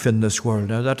his life in this world.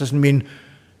 Now that doesn't mean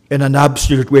in an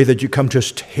absolute way that you come to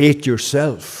just hate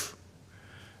yourself.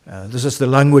 This is the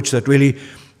language that really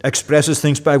expresses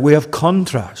things by way of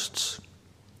contrasts.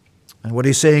 And what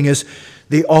he's saying is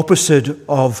the opposite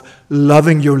of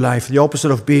loving your life, the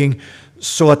opposite of being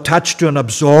so attached to and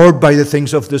absorbed by the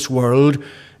things of this world,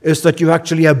 is that you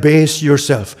actually abase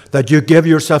yourself, that you give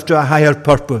yourself to a higher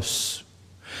purpose,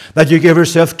 that you give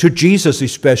yourself to Jesus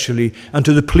especially, and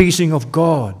to the pleasing of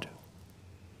God.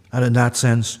 And in that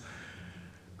sense,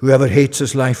 whoever hates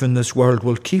his life in this world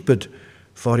will keep it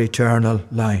for eternal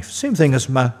life. Same thing as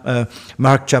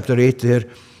Mark chapter 8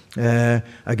 there.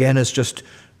 Again, it's just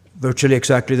virtually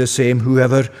exactly the same.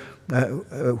 Whoever,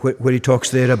 where he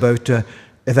talks there about,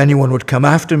 if anyone would come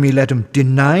after me, let him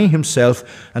deny himself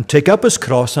and take up his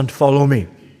cross and follow me.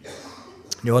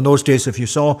 You know, in those days, if you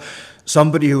saw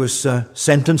somebody who was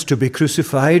sentenced to be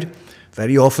crucified,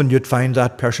 very often you'd find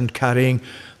that person carrying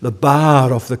the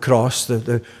bar of the cross,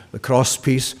 the cross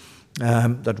piece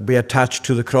that would be attached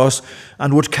to the cross,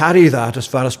 and would carry that as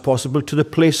far as possible to the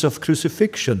place of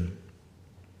crucifixion.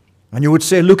 And you would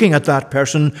say, looking at that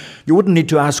person, you wouldn't need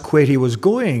to ask where he was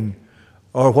going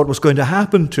or what was going to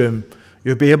happen to him.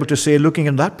 You'd be able to say, looking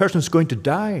at that person's going to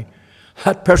die.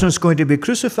 That person's going to be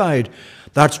crucified.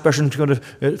 That person's going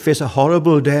to face a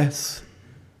horrible death.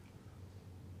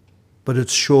 But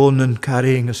it's shown in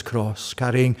carrying his cross,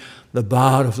 carrying the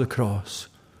bar of the cross.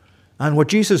 And what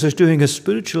Jesus is doing is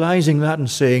spiritualizing that and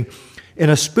saying, in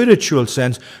a spiritual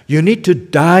sense, you need to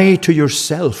die to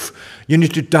yourself. You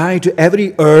need to die to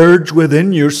every urge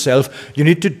within yourself. You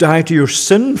need to die to your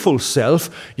sinful self.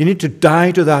 You need to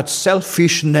die to that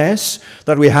selfishness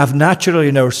that we have naturally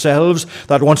in ourselves,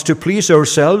 that wants to please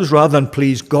ourselves rather than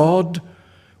please God.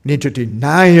 We need to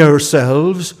deny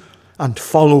ourselves and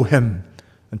follow him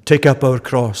and take up our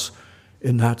cross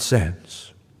in that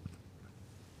sense.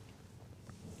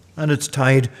 And it's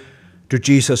tied to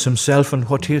Jesus himself and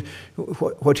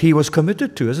what he was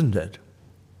committed to, isn't it?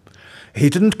 He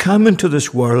didn't come into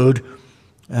this world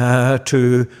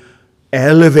to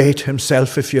elevate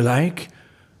himself, if you like,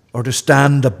 or to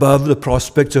stand above the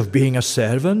prospects of being a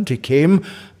servant. He came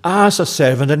as a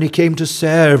servant, and he came to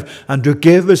serve and to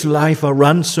give his life a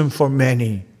ransom for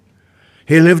many.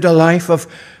 He lived a life of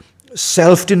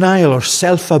self-denial or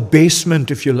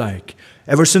self-abasement, if you like.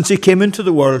 Ever since he came into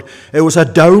the world, it was a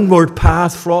downward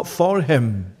path for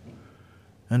him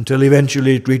until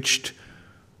eventually it reached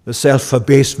the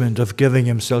self-abasement of giving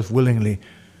himself willingly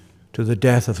to the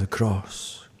death of the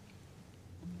cross.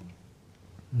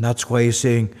 And that's why he's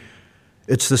saying,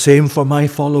 it's the same for my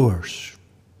followers.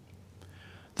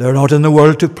 They're not in the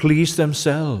world to please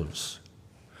themselves.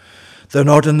 They're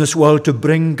not in this world to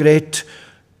bring great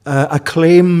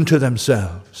acclaim to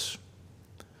themselves.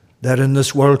 They're in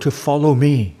this world to follow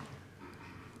me.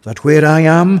 That where I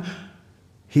am,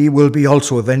 he will be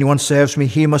also. If anyone serves me,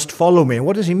 he must follow me.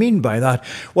 What does he mean by that?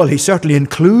 Well, he certainly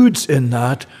includes in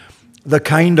that the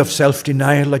kind of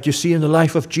self-denial that you see in the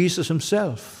life of Jesus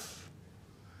himself.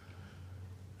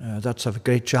 That's a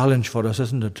great challenge for us,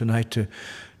 isn't it, tonight, to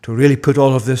really put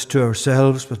all of this to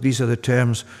ourselves, but these are the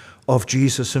terms of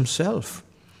Jesus himself.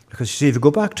 Because you see, if you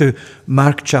go back to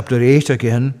Mark chapter 8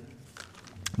 again,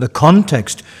 the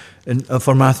context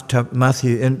for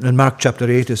Matthew in Mark chapter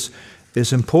 8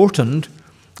 is important,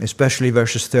 especially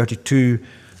verses 32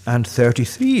 and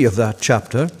 33 of that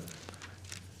chapter,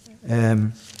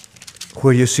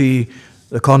 where you see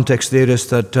the context there is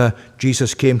that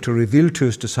Jesus came to reveal to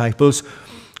his disciples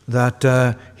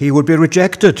that he would be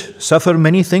rejected, suffer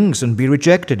many things and be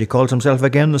rejected. He calls himself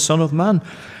again the Son of Man.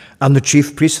 and the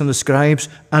chief priests and the scribes,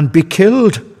 and be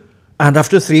killed, and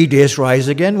after 3 days rise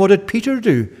again. What did Peter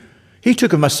do? He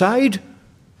took him aside.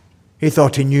 He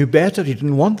thought he knew better. He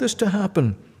didn't want this to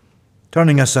happen.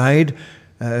 Turning aside,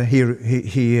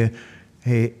 he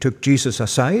took Jesus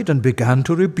aside and began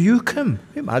to rebuke him.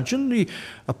 Imagine the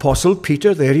Apostle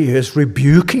Peter, there he is,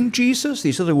 rebuking Jesus.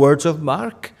 These are the words of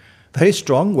Mark. Very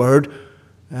strong word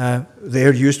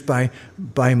there used by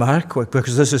Mark,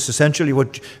 because this is essentially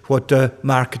what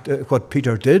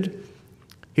Peter did.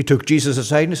 He took Jesus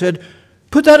aside and he said,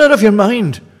 "Put that out of your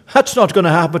mind. That's not going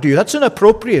to happen to you. That's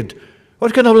inappropriate.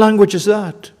 What kind of language is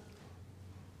that?"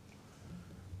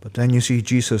 But then you see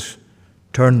Jesus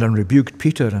turned and rebuked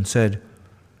Peter and said,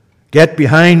 "Get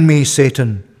behind me,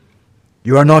 Satan.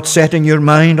 You are not setting your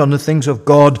mind on the things of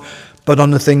God, but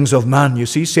on the things of man." You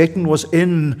see, Satan was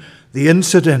in the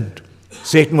incident.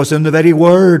 Satan was in the very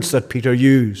words that Peter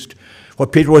used.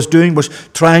 What Peter was doing was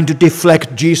trying to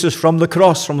deflect Jesus from the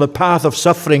cross, from the path of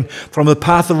suffering, from the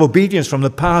path of obedience, from the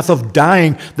path of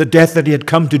dying, the death that he had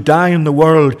come to die in the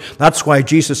world. That's why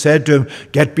Jesus said to him,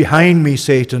 "Get behind me,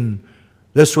 Satan."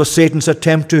 This was Satan's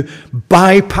attempt to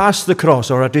bypass the cross,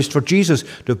 or at least for Jesus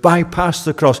to bypass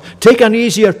the cross. Take an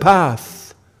easier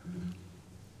path.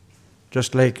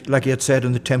 Just like he had said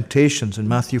in the temptations in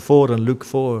Matthew 4 and Luke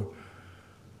 4.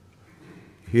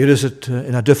 Here is it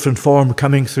in a different form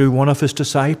coming through one of his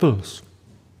disciples.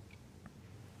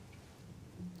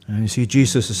 And you see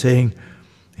Jesus is saying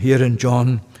here in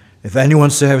John, "If anyone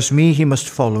serves me, he must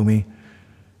follow me.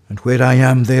 And where I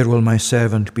am, there will my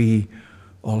servant be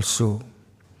also."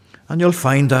 And you'll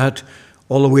find that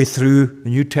all the way through the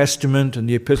New Testament and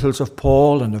the epistles of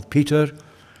Paul and of Peter.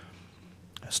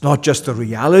 It's not just the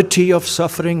reality of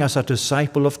suffering as a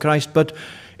disciple of Christ, but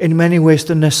in many ways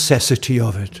the necessity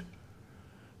of it.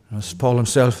 As Paul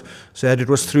himself said, it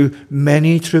was through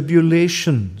many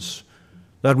tribulations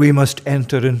that we must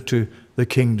enter into the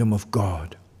kingdom of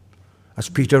God. As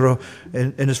Peter,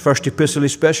 in his first epistle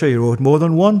especially, wrote more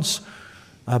than once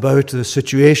about the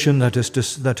situation that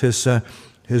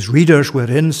his readers were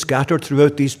in, scattered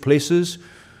throughout these places,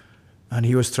 and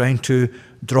he was trying to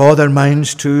draw their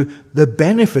minds to the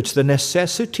benefits, the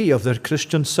necessity of their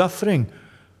Christian suffering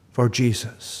for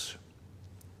Jesus.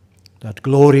 That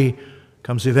glory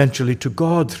comes eventually to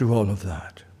God through all of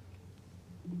that.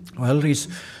 Well, he's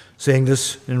saying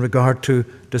this in regard to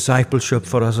discipleship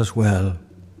for us as well.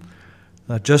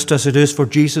 That just as it is for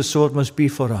Jesus, so it must be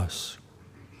for us.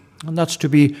 And that's to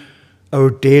be our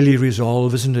daily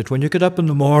resolve, isn't it? When you get up in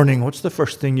the morning, what's the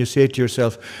first thing you say to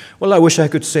yourself? Well, I wish I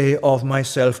could say of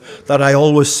myself that I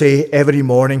always say every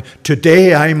morning,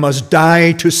 "Today I must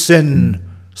die to sin."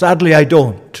 Sadly, I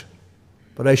don't,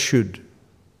 but I should.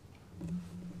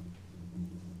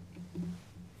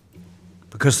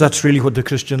 Because that's really what the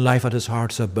Christian life at its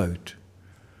heart's about.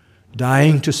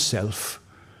 Dying to self.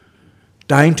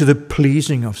 Dying to the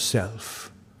pleasing of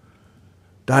self.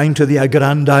 Dying to the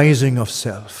aggrandizing of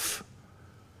self.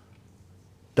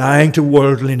 Dying to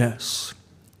worldliness.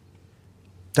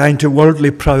 Dying to worldly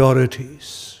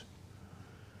priorities.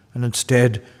 And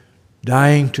instead,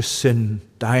 dying to sin.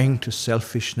 Dying to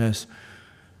selfishness.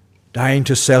 Dying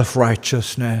to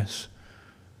self-righteousness.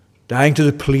 Dying to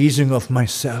the pleasing of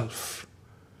myself.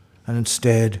 And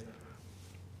instead,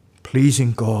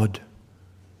 pleasing God,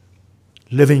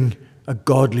 living a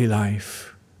godly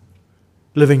life,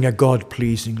 living a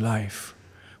God-pleasing life.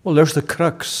 Well, there's the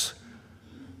crux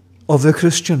of the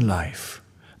Christian life.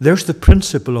 There's the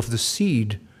principle of the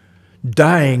seed,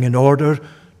 dying in order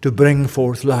to bring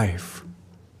forth life.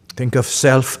 Think of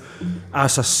self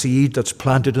as a seed that's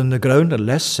planted in the ground.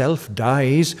 Unless self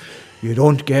dies, you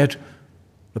don't get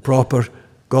the proper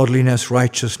godliness,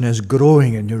 righteousness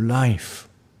growing in your life.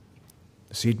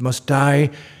 The seed must die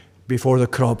before the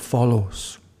crop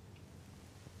follows.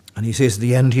 And he says at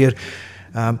the end here,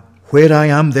 "Where I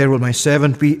am, there will my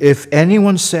servant be. If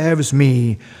anyone serves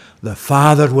me, the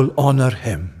Father will honor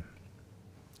him."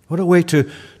 What a way to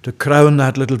crown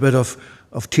that little bit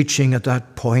of teaching at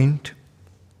that point,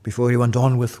 before he went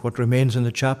on with what remains in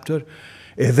the chapter.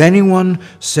 If anyone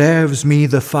serves me,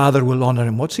 the Father will honor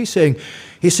him. What's he saying?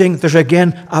 He's saying there's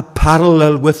again a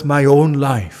parallel with my own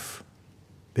life.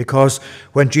 Because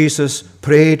when Jesus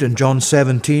prayed in John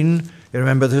 17, you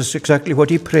remember this is exactly what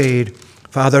he prayed.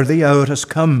 "Father, the hour has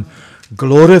come.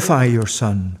 Glorify your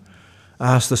Son.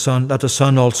 Ask the Son, that the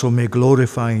Son also may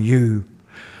glorify you.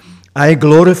 I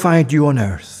glorified you on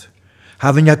earth,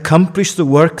 having accomplished the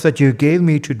work that you gave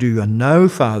me to do. And now,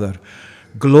 Father,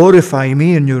 glorify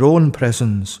me in your own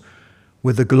presence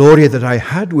with the glory that I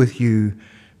had with you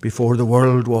before the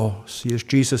world was." Here's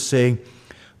Jesus saying,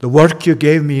 the work you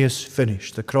gave me is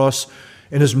finished. The cross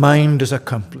in his mind is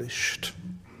accomplished.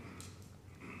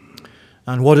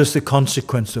 And what is the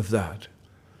consequence of that?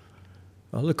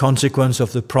 Well, the consequence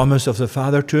of the promise of the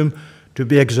Father to him to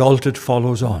be exalted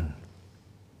follows on.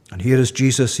 And here is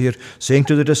Jesus here saying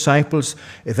to the disciples,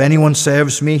 if anyone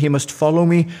serves me, he must follow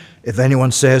me. If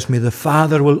anyone serves me, the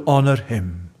Father will honor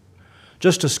him.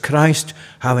 Just as Christ,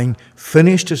 having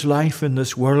finished his life in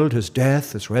this world, his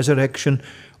death, his resurrection,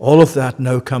 all of that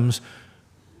now comes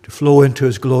to flow into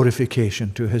his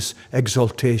glorification, to his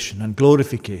exaltation and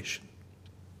glorification.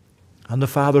 And the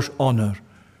Father's honor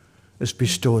is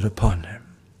bestowed upon him.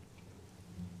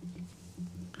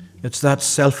 It's that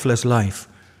selfless life,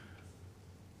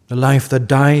 the life that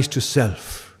dies to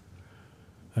self,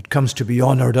 that comes to be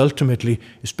honored ultimately,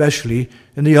 especially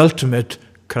in the ultimate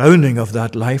crowning of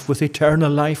that life with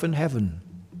eternal life in heaven.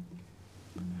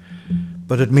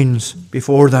 But it means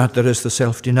before that there is the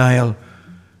self-denial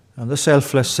and the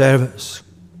selfless service.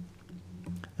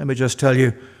 Let me just tell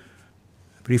you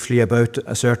briefly about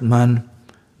a certain man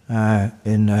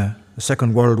in the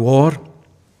Second World War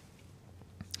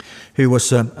who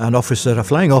was an officer, a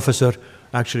flying officer,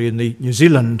 actually in the New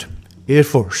Zealand Air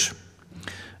Force.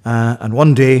 And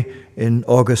one day in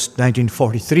August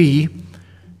 1943,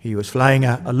 he was flying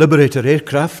a Liberator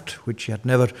aircraft, which he had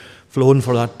never flown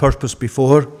for that purpose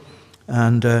before,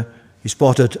 and he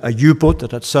spotted a U-boat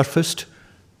that had surfaced,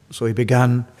 so he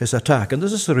began his attack. And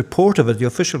this is the report of it, the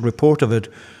official report of it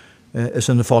is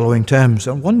in the following terms.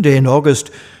 And one day in August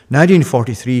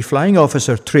 1943, Flying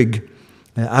Officer Trigg,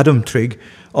 Adam Trigg,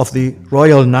 of the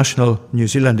Royal New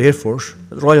Zealand Air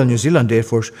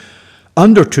Force,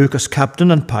 undertook as captain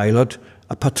and pilot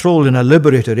a patrol in a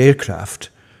Liberator aircraft,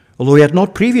 although he had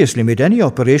not previously made any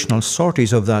operational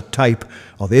sorties of that type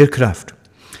of aircraft.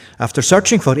 After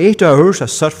searching for 8 hours, a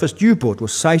surfaced U-boat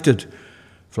was sighted.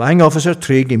 Flying Officer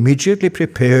Trigg immediately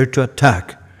prepared to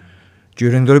attack.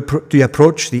 During the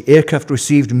approach, the aircraft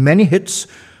received many hits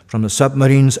from the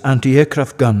submarine's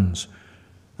anti-aircraft guns,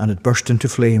 and it burst into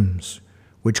flames,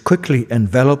 which quickly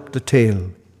enveloped the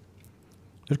tail.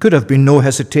 There could have been no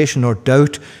hesitation or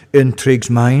doubt in Trigg's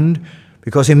mind,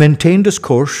 because he maintained his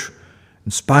course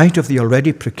in spite of the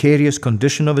already precarious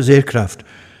condition of his aircraft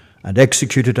and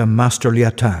executed a masterly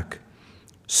attack,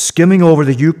 skimming over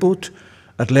the U-boat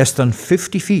at less than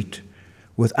 50 feet,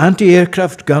 with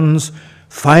anti-aircraft guns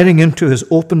firing into his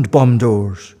opened bomb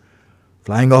doors.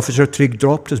 Flying Officer Trigg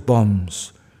dropped his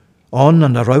bombs on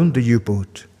and around the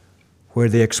U-boat, where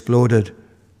they exploded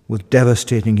with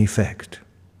devastating effect.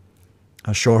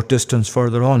 A short distance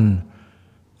further on,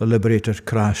 the Liberator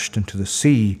crashed into the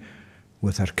sea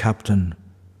with her captain,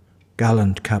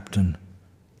 gallant captain,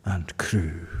 and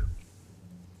crew.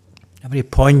 A very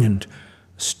poignant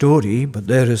story, but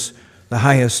there is the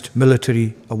highest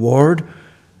military award.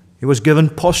 It was given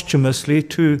posthumously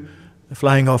to the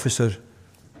Flying Officer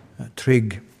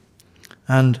Trigg.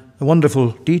 And the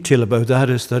wonderful detail about that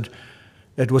is that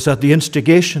it was at the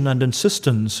instigation and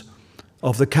insistence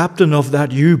of the captain of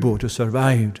that U-boat who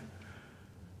survived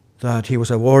that he was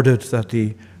awarded, that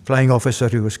the flying officer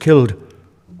who was killed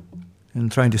in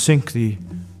trying to sink the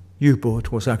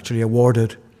U-boat was actually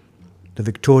awarded the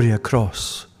Victoria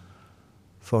Cross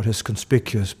for his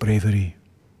conspicuous bravery.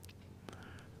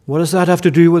 What does that have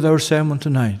to do with our sermon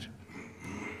tonight?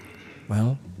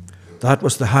 Well, that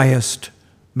was the highest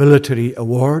military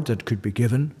award that could be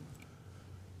given.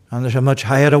 And there's a much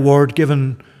higher award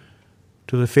given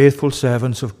to the faithful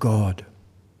servants of God.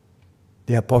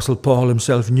 The Apostle Paul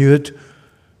himself knew it,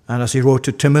 and as he wrote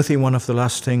to Timothy, one of the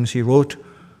last things he wrote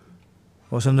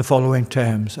was in the following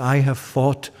terms: I have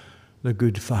fought the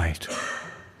good fight.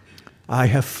 I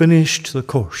have finished the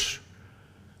course.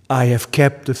 I have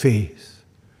kept the faith.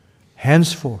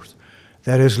 Henceforth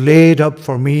there is laid up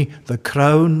for me the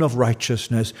crown of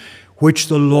righteousness, which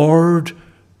the Lord,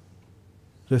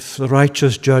 the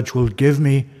righteous judge, will give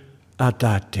me at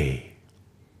that day.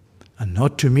 And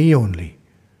not to me only,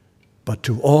 but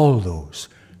to all those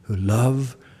who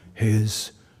love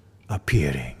his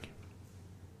appearing.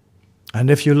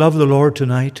 And if you love the Lord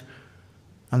tonight,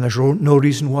 and there's no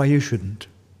reason why you shouldn't,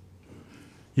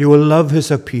 you will love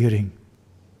his appearing.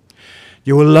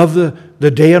 You will love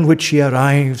the day on which he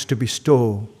arrives to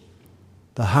bestow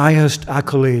the highest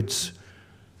accolades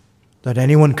that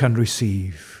anyone can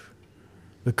receive,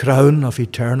 the crown of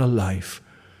eternal life,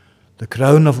 the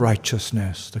crown of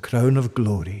righteousness, the crown of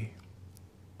glory.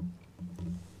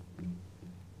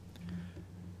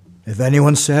 If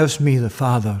anyone serves me, the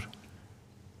Father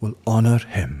will honor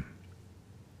him.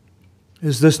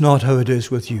 Is this not how it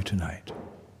is with you tonight?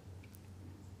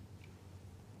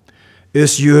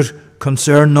 Is your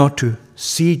concern not to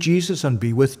see Jesus and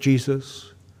be with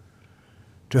Jesus,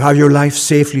 to have your life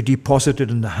safely deposited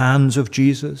in the hands of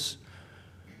Jesus,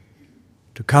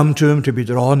 to come to him, to be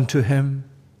drawn to him,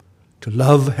 to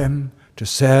love him, to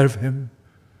serve him,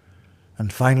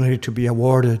 and finally to be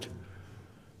awarded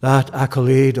that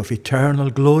accolade of eternal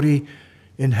glory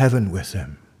in heaven with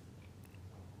him.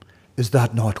 Is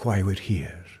that not why we're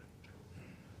here?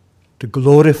 To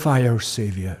glorify our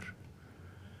Savior,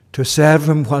 to serve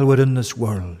him while we're in this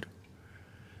world,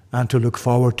 and to look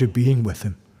forward to being with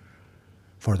him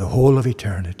for the whole of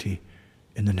eternity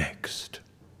in the next.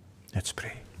 Let's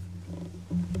pray.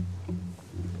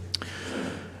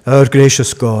 Our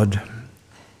gracious God,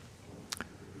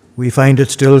 we find it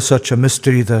still such a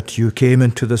mystery that you came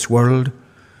into this world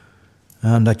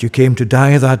and that you came to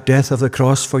die that death of the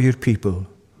cross for your people.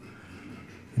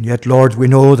 And yet, Lord, we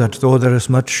know that though there is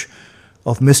much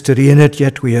of mystery in it,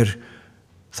 yet we are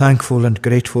thankful and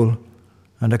grateful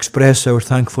and express our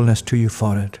thankfulness to you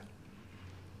for it.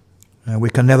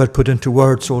 We can never put into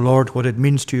words, O Lord, what it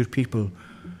means to your people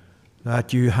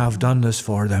that you have done this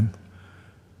for them.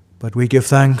 But we give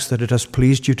thanks that it has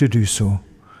pleased you to do so.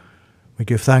 We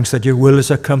give thanks that your will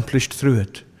is accomplished through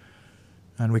it.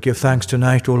 And we give thanks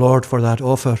tonight, O Lord, for that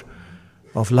offer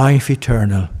of life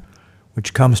eternal,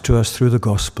 which comes to us through the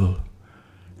gospel.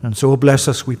 And so bless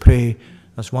us, we pray,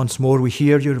 as once more we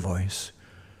hear your voice.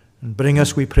 And bring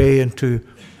us, we pray, into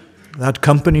that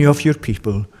company of your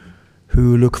people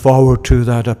who look forward to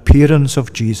that appearance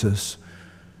of Jesus,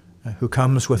 who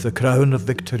comes with the crown of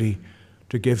victory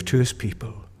to give to his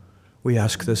people. We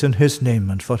ask this in his name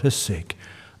and for his sake.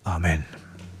 Amen.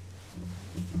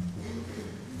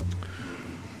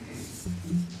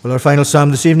 Well, our final psalm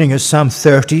this evening is Psalm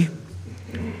 30.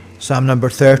 Psalm number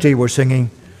 30, we're singing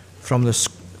from the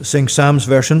Sing Psalms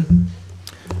version.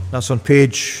 That's on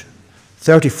page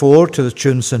 34 to the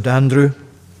tune St. Andrew,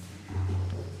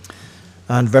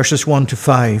 and verses 1 to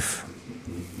 5.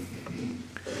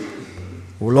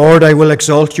 O Lord, I will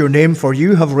exalt your name, for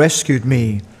you have rescued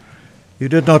me. You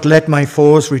did not let my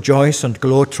foes rejoice and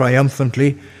gloat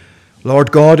triumphantly.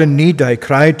 Lord God, in need I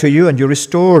cried to you, and you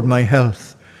restored my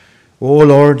health. O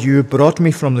Lord, you brought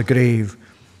me from the grave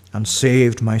and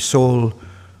saved my soul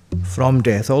from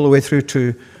death. All the way through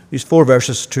to these 4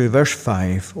 verses to verse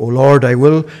 5. O Lord, I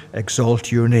will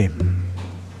exalt your name.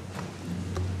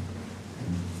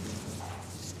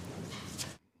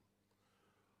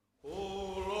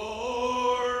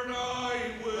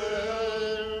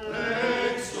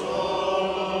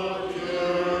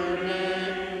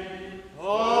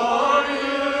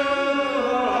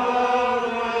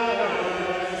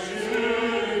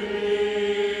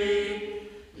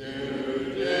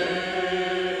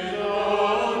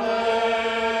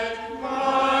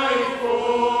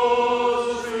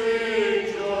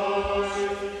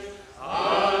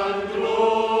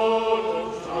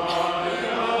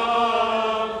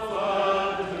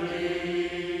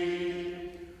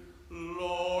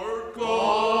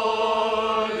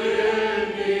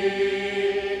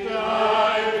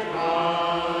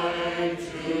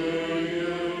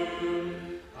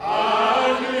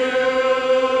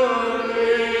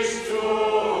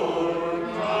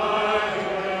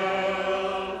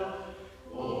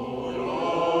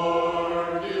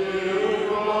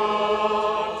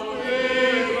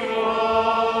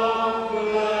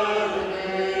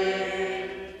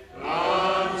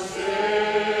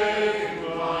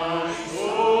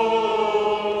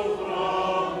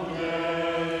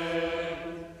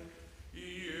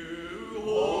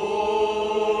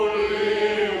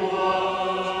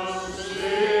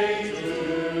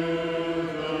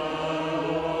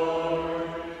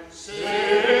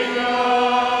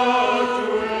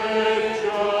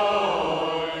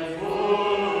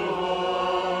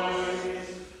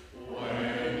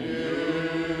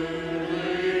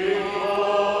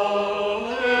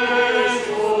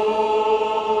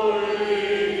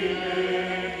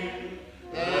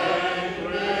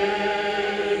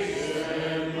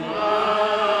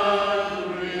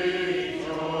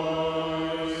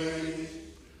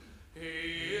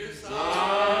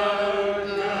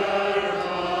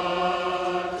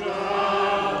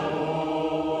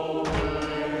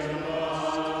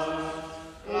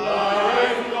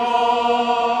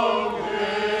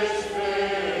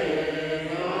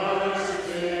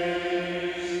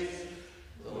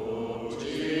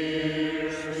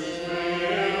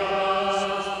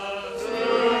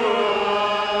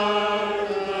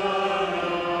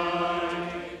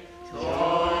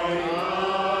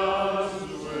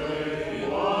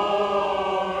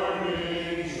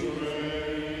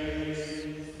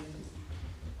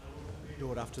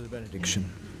 After the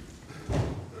benediction.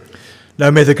 Now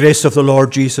may the grace of the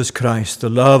Lord Jesus Christ, the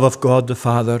love of God the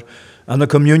Father, and the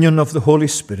communion of the Holy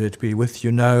Spirit be with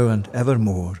you now and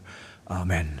evermore.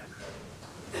 Amen.